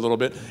about this a little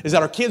bit, is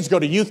that our kids go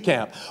to youth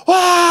camp.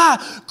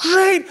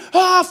 Great,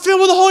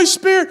 filled with the Holy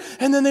Spirit.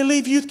 And then they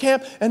leave youth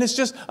camp and it's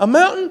just a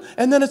mountain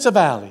and then it's a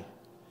valley.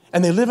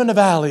 And they live in a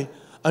valley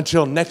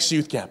until next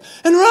youth camp.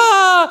 And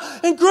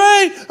and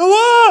great,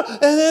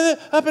 and then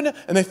up and down.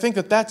 And they think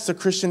that that's the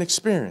Christian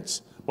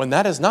experience, when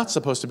that is not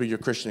supposed to be your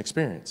Christian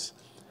experience.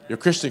 Your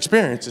Christian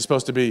experience is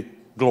supposed to be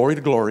glory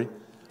to glory,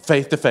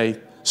 faith to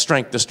faith,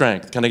 strength to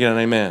strength. Can I get an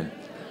amen?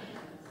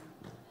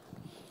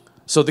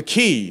 So the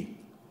key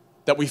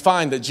that we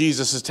find that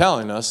Jesus is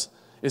telling us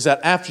is that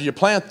after you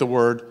plant the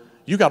word,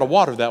 you got to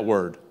water that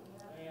word.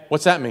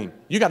 What's that mean?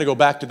 You got to go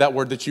back to that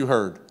word that you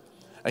heard.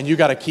 And you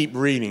got to keep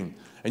reading.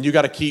 And you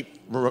got to keep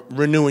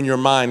renewing your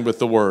mind with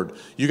the word.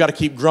 You got to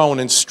keep growing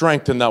in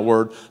strength in that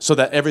word so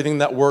that everything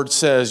that word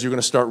says, you're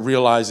going to start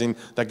realizing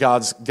that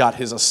God's got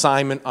his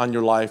assignment on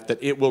your life, that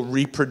it will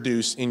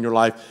reproduce in your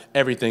life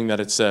everything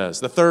that it says.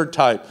 The third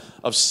type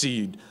of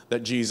seed that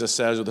Jesus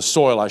says, or the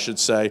soil I should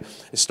say,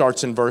 it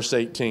starts in verse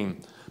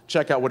 18.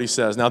 Check out what he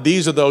says. Now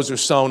these are those who are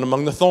sown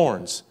among the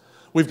thorns.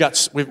 We've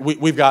just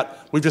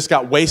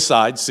got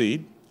wayside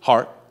seed,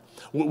 heart.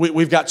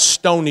 We've got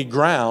stony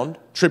ground,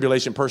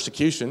 tribulation,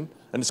 persecution,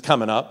 and it's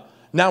coming up.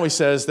 Now he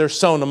says they're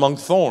sown among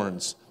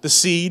thorns. The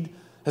seed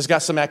has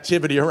got some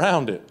activity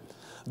around it.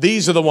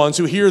 These are the ones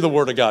who hear the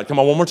word of God. Come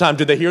on, one more time.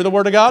 Did they hear the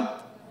word of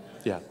God?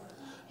 Yeah.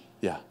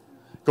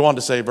 Go on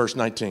to say verse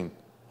 19.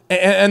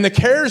 And the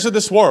cares of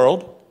this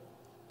world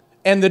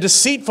and the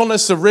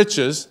deceitfulness of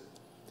riches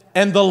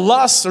And the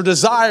lusts or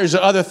desires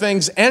or other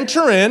things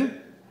enter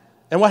in,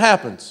 and what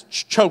happens?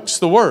 Chokes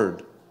the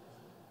word,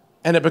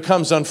 and it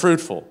becomes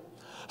unfruitful.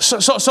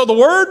 So the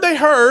word they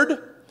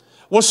heard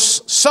was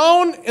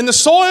sown in the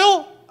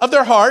soil of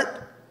their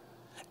heart,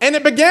 and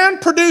it began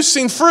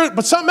producing fruit,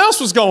 but something else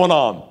was going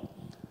on.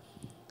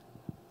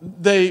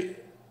 They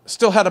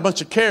still had a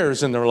bunch of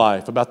cares in their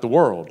life about the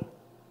world.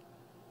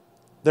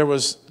 There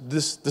was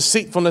this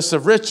deceitfulness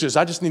of riches.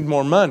 I just need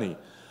more money.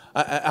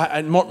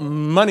 More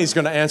money's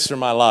going to answer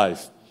my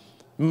life.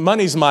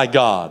 Money's my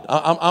God.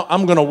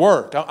 I'm going to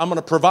work. I'm going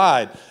to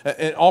provide.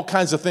 And all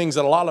kinds of things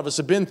that a lot of us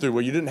have been through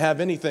where you didn't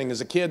have anything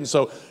as a kid. And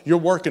so you're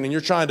working and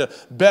you're trying to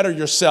better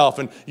yourself.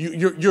 And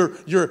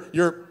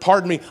you're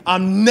pardon me,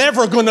 I'm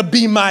never going to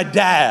be my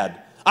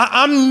dad.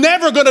 I'm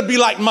never going to be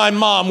like my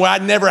mom where I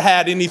never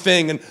had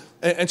anything.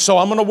 And so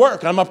I'm going to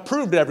work. I'm going to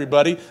prove to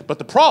everybody. But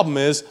the problem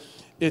is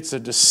it's a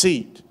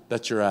deceit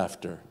that you're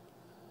after.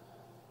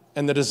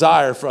 And the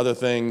desire for other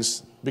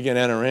things begin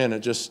to enter in.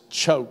 It just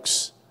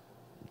chokes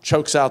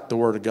out the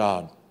Word of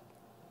God.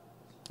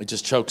 It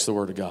just chokes the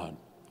Word of God.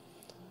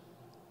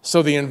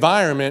 So the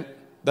environment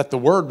that the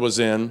Word was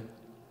in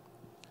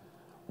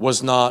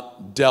was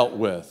not dealt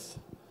with.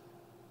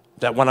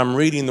 That when I'm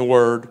reading the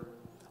Word,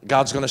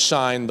 God's going to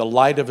shine the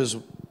light of His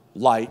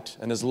light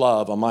and His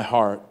love on my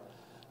heart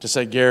to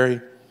say,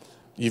 Gary,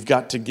 you've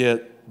got to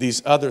get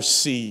these other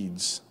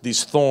seeds,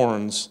 these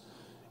thorns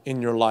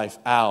in your life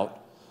out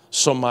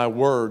so my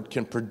Word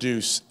can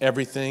produce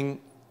everything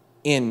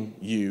in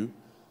you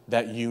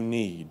that you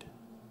need.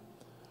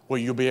 Where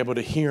you'll be able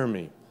to hear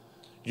me.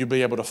 You'll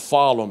be able to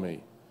follow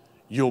me.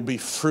 You'll be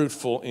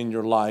fruitful in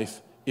your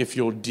life if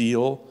you'll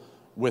deal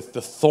with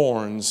the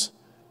thorns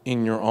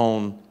in your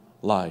own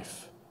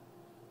life.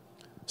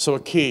 So a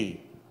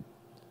key,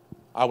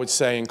 I would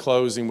say in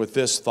closing with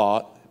this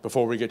thought,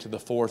 before we get to the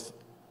fourth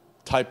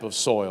type of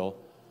soil,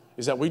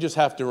 is that we just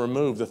have to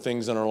remove the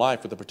things in our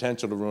life with the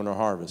potential to ruin our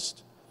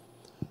harvest.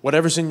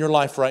 Whatever's in your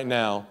life right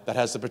now that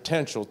has the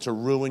potential to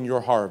ruin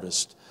your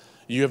harvest,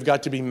 you have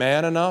got to be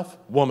man enough,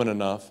 woman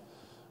enough,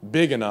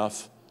 big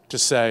enough to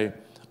say,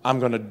 I'm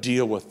going to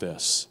deal with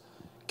this.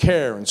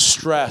 Care and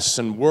stress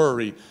and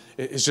worry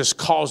is just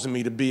causing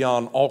me to be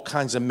on all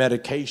kinds of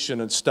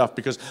medication and stuff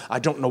because I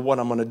don't know what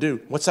I'm going to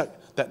do. What's that?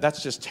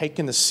 That's just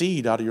taking the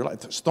seed out of your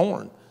life. It's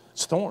thorn.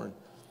 It's thorn.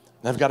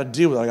 And I've got to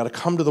deal with it. I've got to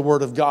come to the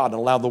Word of God and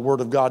allow the Word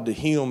of God to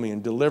heal me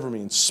and deliver me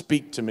and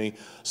speak to me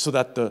so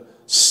that the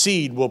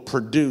seed will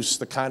produce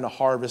the kind of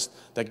harvest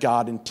that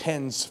God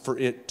intends for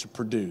it to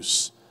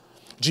produce.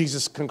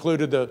 Jesus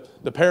concluded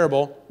the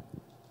parable,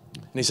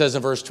 and He says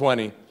in verse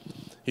 20,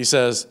 He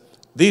says,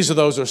 these are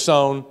those who are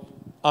sown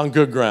on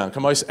good ground.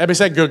 Come on, everybody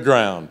say good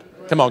ground.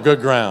 Come on,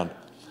 good ground.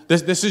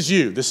 This is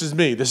you. This is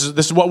me. This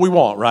is what we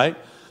want, right?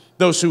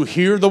 Those who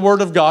hear the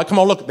Word of God. Come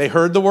on, look, they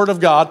heard the Word of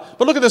God.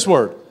 But look at this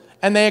word.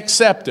 And they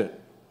accept it.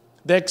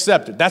 They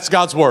accept it. That's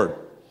God's Word.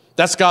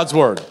 That's God's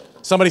Word.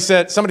 Somebody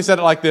said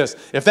it like this.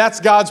 If that's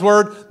God's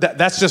Word,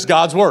 that's just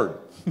God's Word.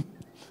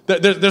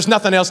 There's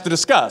nothing else to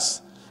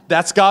discuss.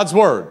 That's God's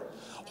Word.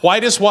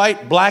 White is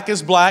white, black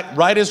is black,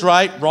 right is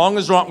right, wrong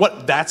is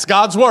wrong. That's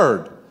God's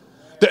Word.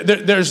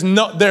 There is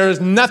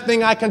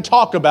nothing I can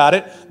talk about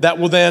it that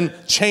will then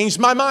change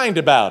my mind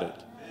about it.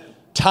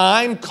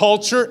 Time,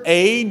 culture,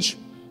 age,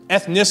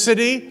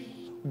 ethnicity,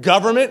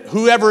 government,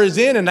 whoever is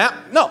in and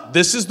out. No,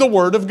 this is the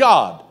Word of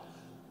God.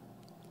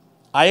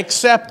 I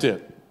accept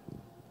it.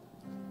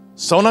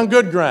 Sown on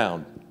good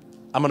ground,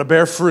 I'm going to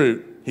bear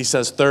fruit. He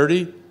says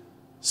 30,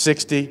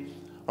 60,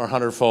 or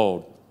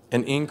 100-fold.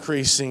 An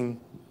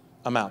increasing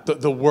amount.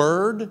 The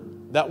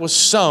word that was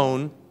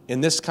sown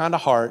in this kind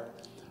of heart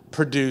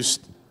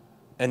produced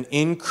an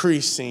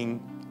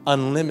increasing,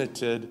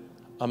 unlimited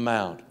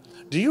amount.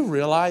 Do you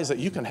realize that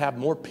you can have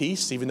more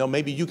peace even though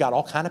maybe you got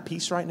all kind of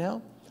peace right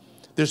now?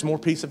 There's more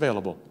peace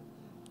available.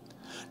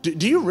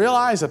 Do you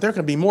realize that there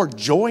can be more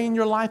joy in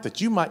your life that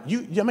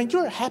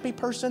you're a happy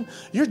person,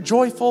 you're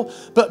joyful,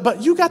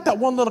 but you got that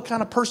one little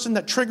kind of person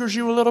that triggers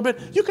you a little bit.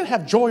 You can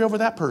have joy over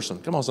that person.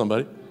 Come on,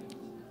 somebody.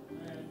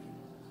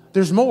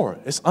 There's more.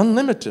 It's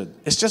unlimited.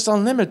 It's just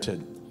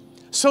unlimited.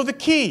 So the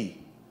key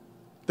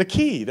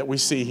that we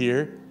see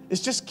here is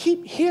just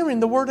keep hearing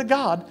the Word of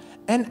God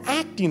and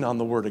acting on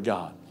the Word of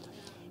God.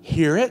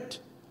 Hear it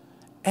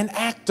and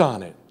act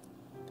on it.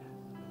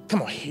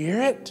 Come on,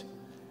 hear it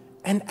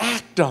and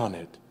act on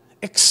it.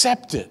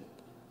 Accept it.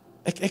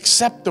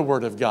 Accept the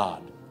Word of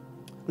God.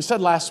 We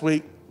said last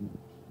week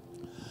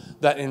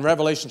that in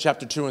Revelation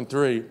chapter 2 and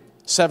 3,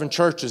 7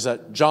 churches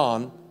that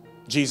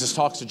Jesus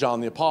talks to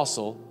John the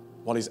Apostle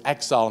while he's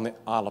exiled on the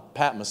Isle of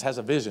Patmos, has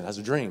a vision, has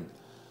a dream.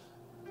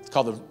 It's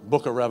called the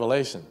book of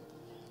Revelation.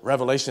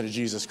 Revelation of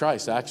Jesus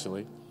Christ,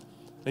 actually.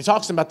 And he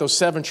talks about those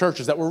 7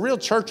 churches that were real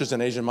churches in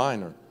Asia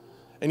Minor.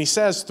 And he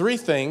says 3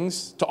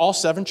 things to all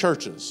 7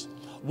 churches.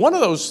 One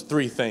of those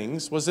 3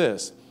 things was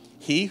this.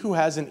 He who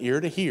has an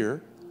ear to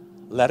hear,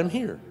 let him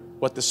hear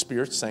what the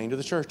Spirit's saying to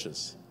the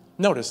churches.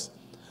 Notice,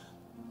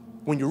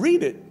 when you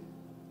read it,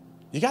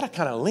 you got to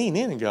kind of lean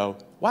in and go,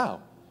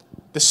 wow,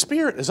 the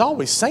Spirit is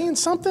always saying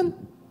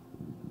something,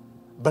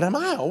 But am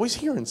I always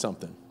hearing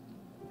something?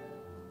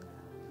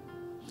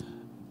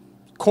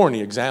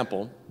 Corny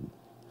example,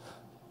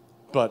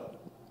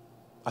 but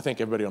I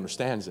think everybody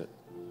understands it.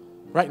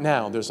 Right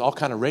now, there's all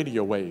kind of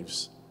radio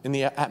waves in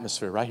the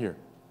atmosphere right here.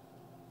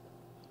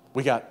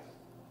 We got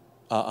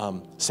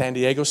San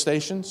Diego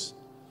stations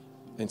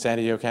in San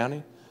Diego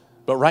County.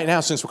 But right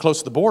now, since we're close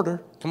to the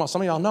border, come on,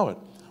 some of y'all know it,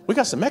 we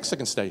got some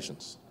Mexican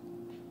stations.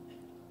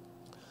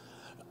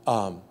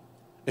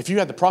 If you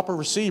had the proper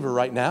receiver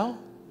right now,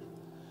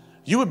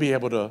 you would be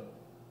able to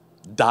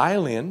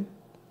dial in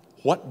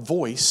what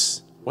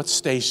voice, what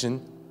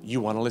station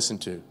you want to listen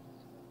to.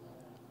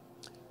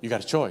 You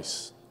got a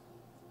choice.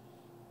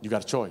 You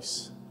got a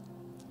choice.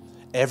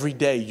 Every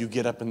day you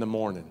get up in the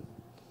morning,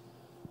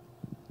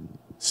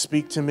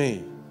 speak to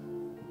me.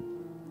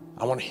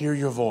 I want to hear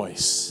your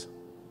voice.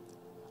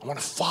 I want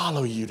to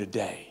follow you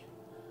today.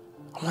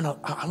 I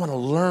want to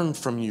learn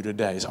from you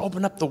today. So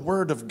open up the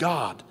Word of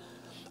God.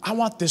 I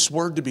want this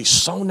word to be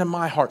sown in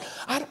my heart.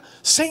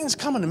 Satan's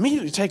coming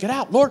immediately to take it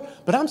out, Lord,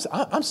 but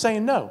I'm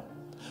saying no.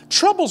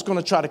 Trouble's going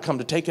to try to come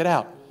to take it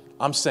out.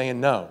 I'm saying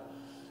no.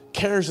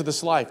 Cares of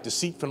this life,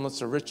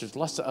 deceitfulness of riches,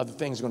 lust of other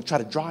things are going to try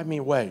to drive me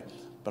away.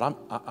 But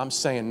I'm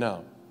saying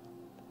no.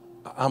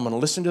 I'm going to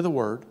listen to the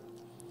Word.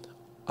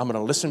 I'm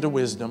going to listen to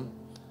wisdom.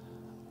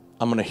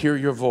 I'm going to hear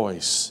your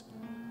voice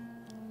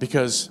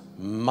because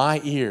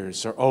my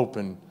ears are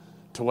open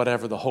to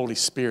whatever the Holy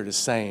Spirit is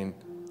saying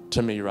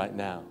to me right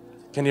now.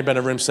 Can you in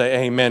the room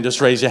say amen?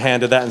 Just raise your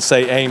hand to that and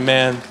say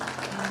amen.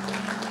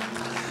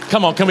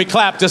 Come on, can we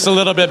clap just a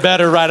little bit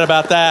better right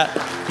about that?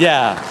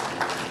 Yeah.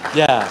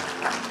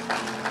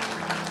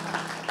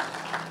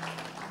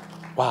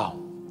 Wow.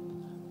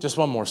 Just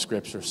one more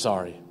scripture,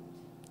 sorry.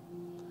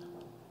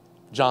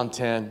 John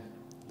 10.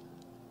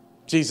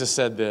 Jesus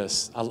said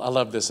this. I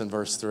love this in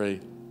verse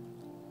 3.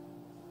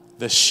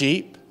 The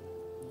sheep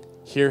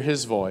hear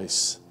his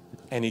voice,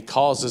 and he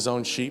calls his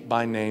own sheep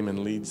by name and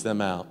leads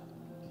them out.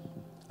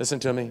 Listen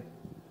to me.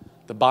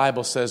 The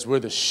Bible says we're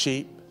the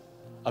sheep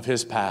of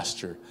his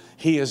pasture.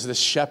 He is the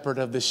shepherd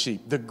of the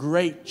sheep, the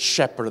great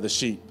shepherd of the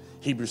sheep.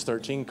 Hebrews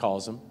 13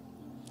 calls him.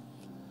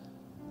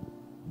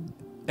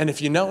 And if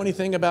you know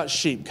anything about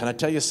sheep, can I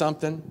tell you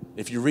something?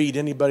 If you read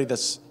anybody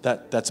that's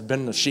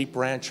been a sheep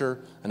rancher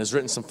and has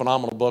written some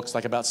phenomenal books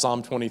like about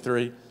Psalm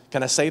 23,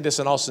 can I say this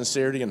in all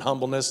sincerity and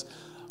humbleness?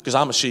 Because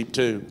I'm a sheep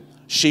too.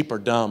 Sheep are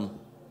dumb.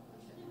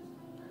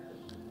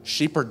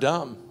 Sheep are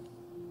dumb.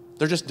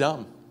 They're just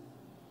dumb.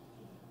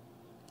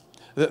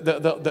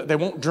 They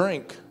won't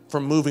drink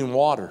from moving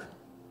water.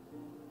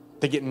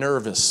 They get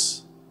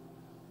nervous.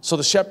 So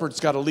the shepherd's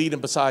got to lead them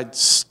beside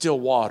still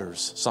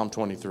waters, Psalm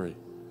 23.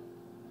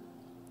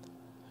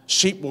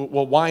 Sheep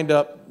will wind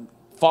up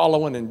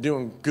following and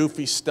doing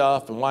goofy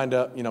stuff and wind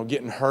up,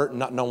 getting hurt and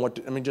not knowing what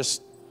to,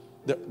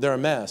 they're a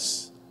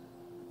mess.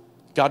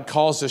 God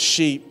calls us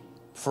sheep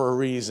for a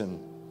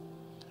reason.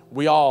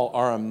 We all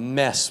are a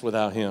mess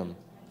without him.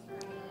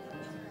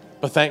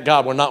 But thank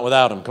God we're not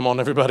without him. Come on,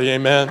 everybody,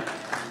 amen.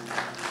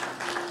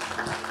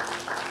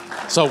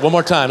 So one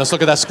more time, let's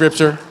look at that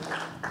scripture.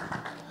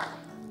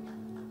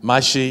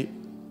 My sheep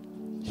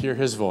hear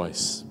his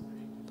voice.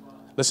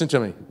 Listen to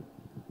me.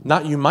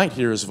 Not you might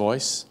hear his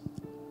voice.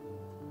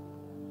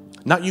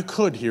 Not you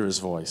could hear his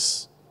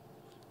voice.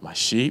 My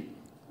sheep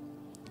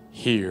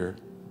hear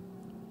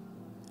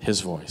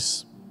his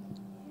voice.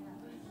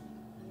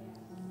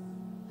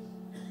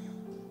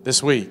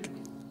 This week,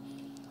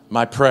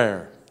 my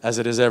prayer, as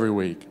it is every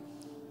week,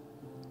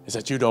 is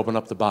that you'd open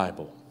up the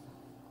Bible.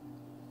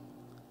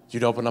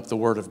 You'd open up the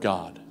Word of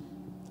God.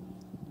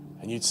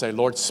 And you'd say,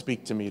 Lord,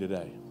 speak to me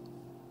today.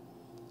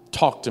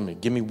 Talk to me.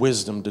 Give me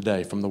wisdom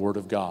today from the Word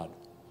of God.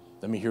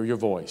 Let me hear your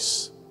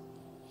voice.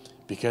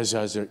 Because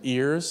as the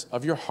ears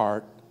of your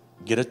heart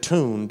get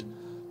attuned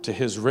to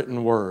his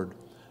written word,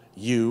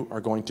 you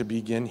are going to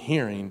begin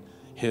hearing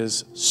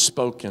his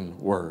spoken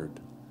word.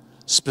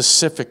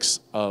 Specifics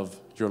of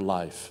your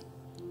life.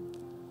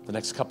 The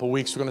next couple of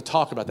weeks, we're going to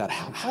talk about that.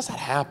 How's that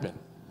happen?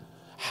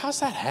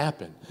 How's that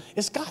happen?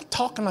 Is God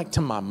talking like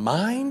to my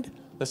mind?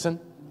 Listen,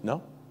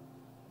 no.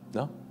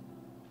 But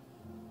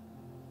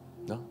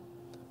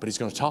he's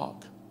going to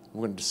talk.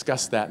 We're going to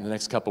discuss that in the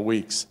next couple of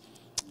weeks.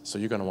 So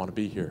you're going to want to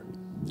be here.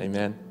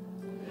 Amen.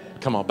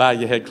 Come on, bow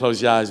your head,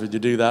 close your eyes. Would you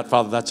do that?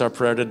 Father, that's our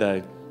prayer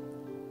today.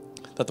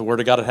 That the Word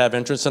of God would have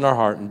entrance in our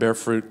heart and bear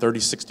fruit 30,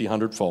 60,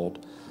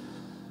 100-fold.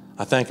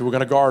 I thank you. We're going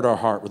to guard our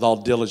heart with all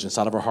diligence.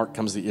 Out of our heart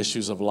comes the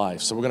issues of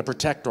life. So we're going to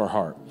protect our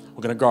heart.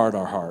 We're going to guard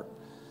our heart.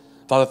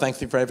 Father, thank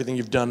you for everything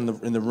you've done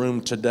in the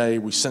room today.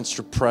 We sensed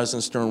your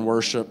presence during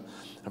worship.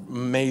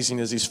 Amazing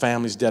as these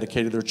families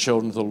dedicated their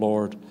children to the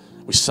Lord.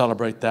 We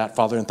celebrate that,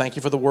 Father, and thank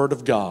you for the Word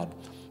of God.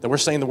 That we're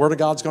saying the Word of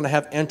God's going to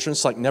have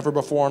entrance like never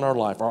before in our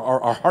life.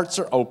 Our hearts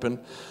are open.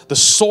 The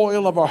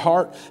soil of our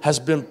heart has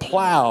been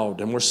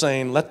plowed, and we're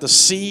saying let the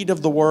seed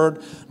of the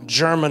Word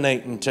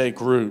germinate and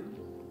take root.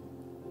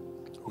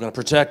 We're going to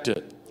protect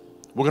it.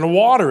 We're going to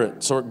water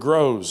it so it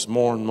grows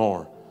more and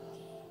more.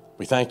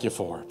 We thank you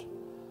for it.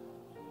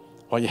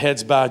 While your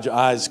head's bowed, your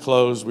eyes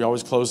closed, we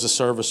always close the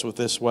service with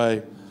this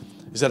way.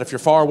 is that if you're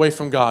far away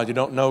from God, you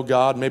don't know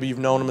God, maybe you've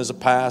known him as a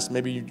past,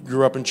 maybe you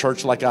grew up in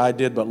church like I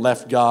did but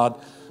left God,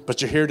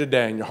 but you're here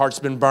today and your heart's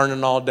been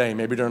burning all day,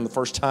 maybe during the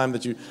first time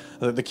that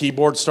the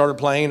keyboard started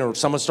playing or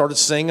someone started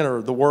singing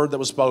or the word that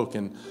was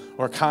spoken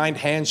or a kind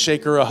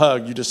handshake or a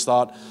hug, you just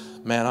thought,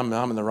 man,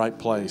 I'm in the right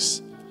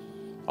place.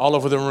 All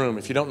over the room,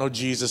 if you don't know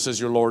Jesus as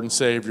your Lord and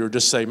Savior,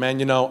 just say, man,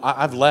 you know,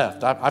 I've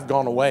left, I've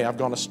gone away, I've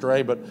gone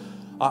astray, but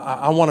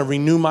I want to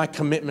renew my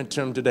commitment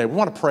to him today. We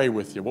want to pray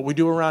with you. What we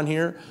do around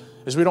here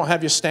is we don't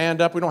have you stand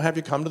up, we don't have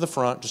you come to the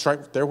front, just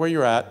right there where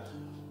you're at.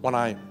 When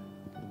I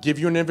give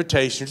you an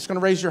invitation, you're just going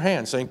to raise your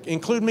hand, say,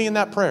 include me in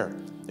that prayer.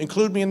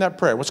 Include me in that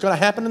prayer. What's going to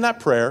happen in that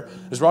prayer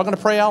is we're all going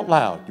to pray out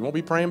loud. You won't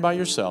be praying by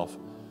yourself.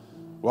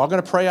 We're all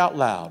going to pray out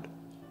loud.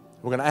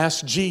 We're going to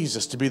ask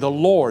Jesus to be the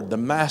Lord, the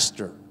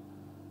Master,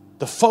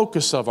 the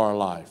focus of our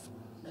life.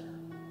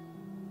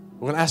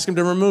 We're going to ask him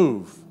to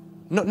remove.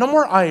 No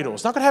more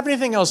idols. Not going to have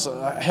anything else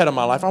ahead of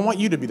my life. I want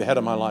you to be the head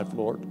of my life,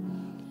 Lord.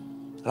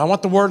 And I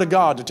want the Word of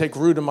God to take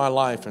root in my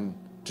life and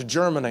to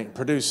germinate and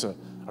produce a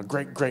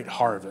great, great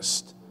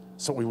harvest.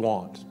 That's what we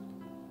want.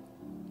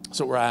 That's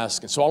what we're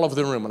asking. So all over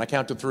the room, when I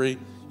count to 3, you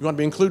want to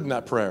be included in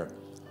that prayer.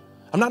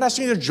 I'm not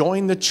asking you to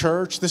join the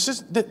church. This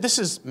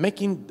is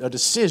making a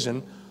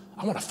decision.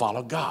 I want to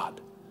follow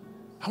God.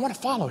 I want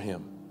to follow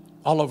him.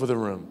 All over the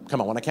room. Come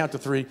on, when I count to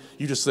 3,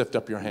 you just lift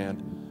up your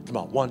hand. Come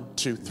on, 1,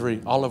 2,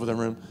 3, all over the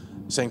room.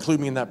 Say, include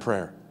me in that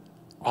prayer.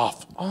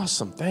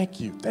 Awesome, thank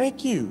you,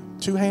 thank you.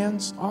 2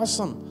 hands,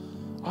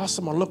 awesome.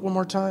 Awesome, I'll look one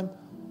more time.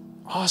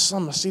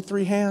 Awesome, I see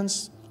 3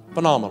 hands.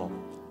 Phenomenal,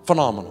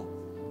 phenomenal.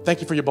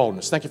 Thank you for your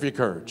boldness, thank you for your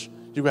courage.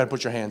 You got to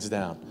put your hands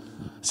down.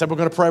 I said we're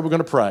going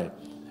to pray.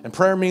 And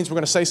prayer means we're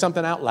going to say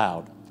something out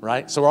loud.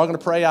 Right? So we're all going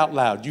to pray out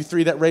loud. You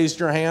 3 that raised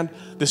your hand,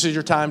 this is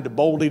your time to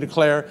boldly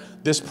declare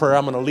this prayer.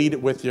 I'm going to lead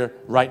it with you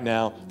right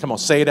now. Come on,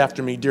 say it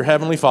after me. Dear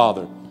Heavenly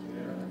Father,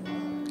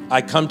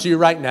 I come to you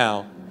right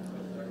now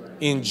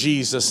in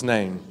Jesus'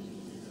 name.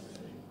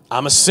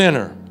 I'm a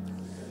sinner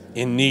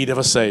in need of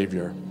a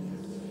Savior.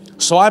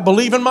 So I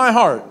believe in my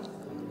heart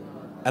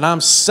and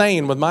I'm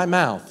saying with my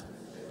mouth,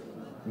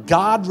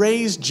 God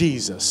raised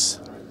Jesus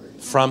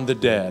from the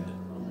dead.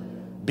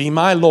 Be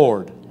my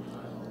Lord,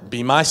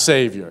 be my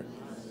Savior.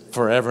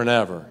 Forever and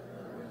ever.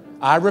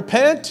 I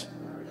repent.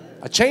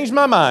 I changed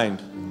my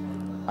mind.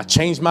 I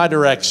changed my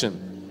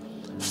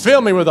direction.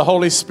 Fill me with the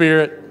Holy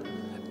Spirit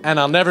and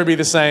I'll never be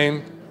the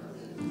same.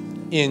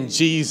 In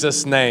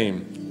Jesus'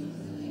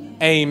 name,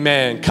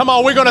 amen. Come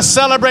on, we're going to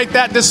celebrate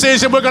that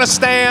decision. We're going to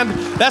stand.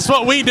 That's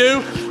what we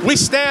do. We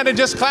stand and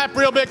just clap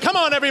real big. Come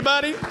on,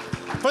 everybody,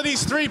 for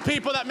these 3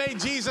 people that made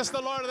Jesus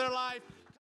the Lord of their life.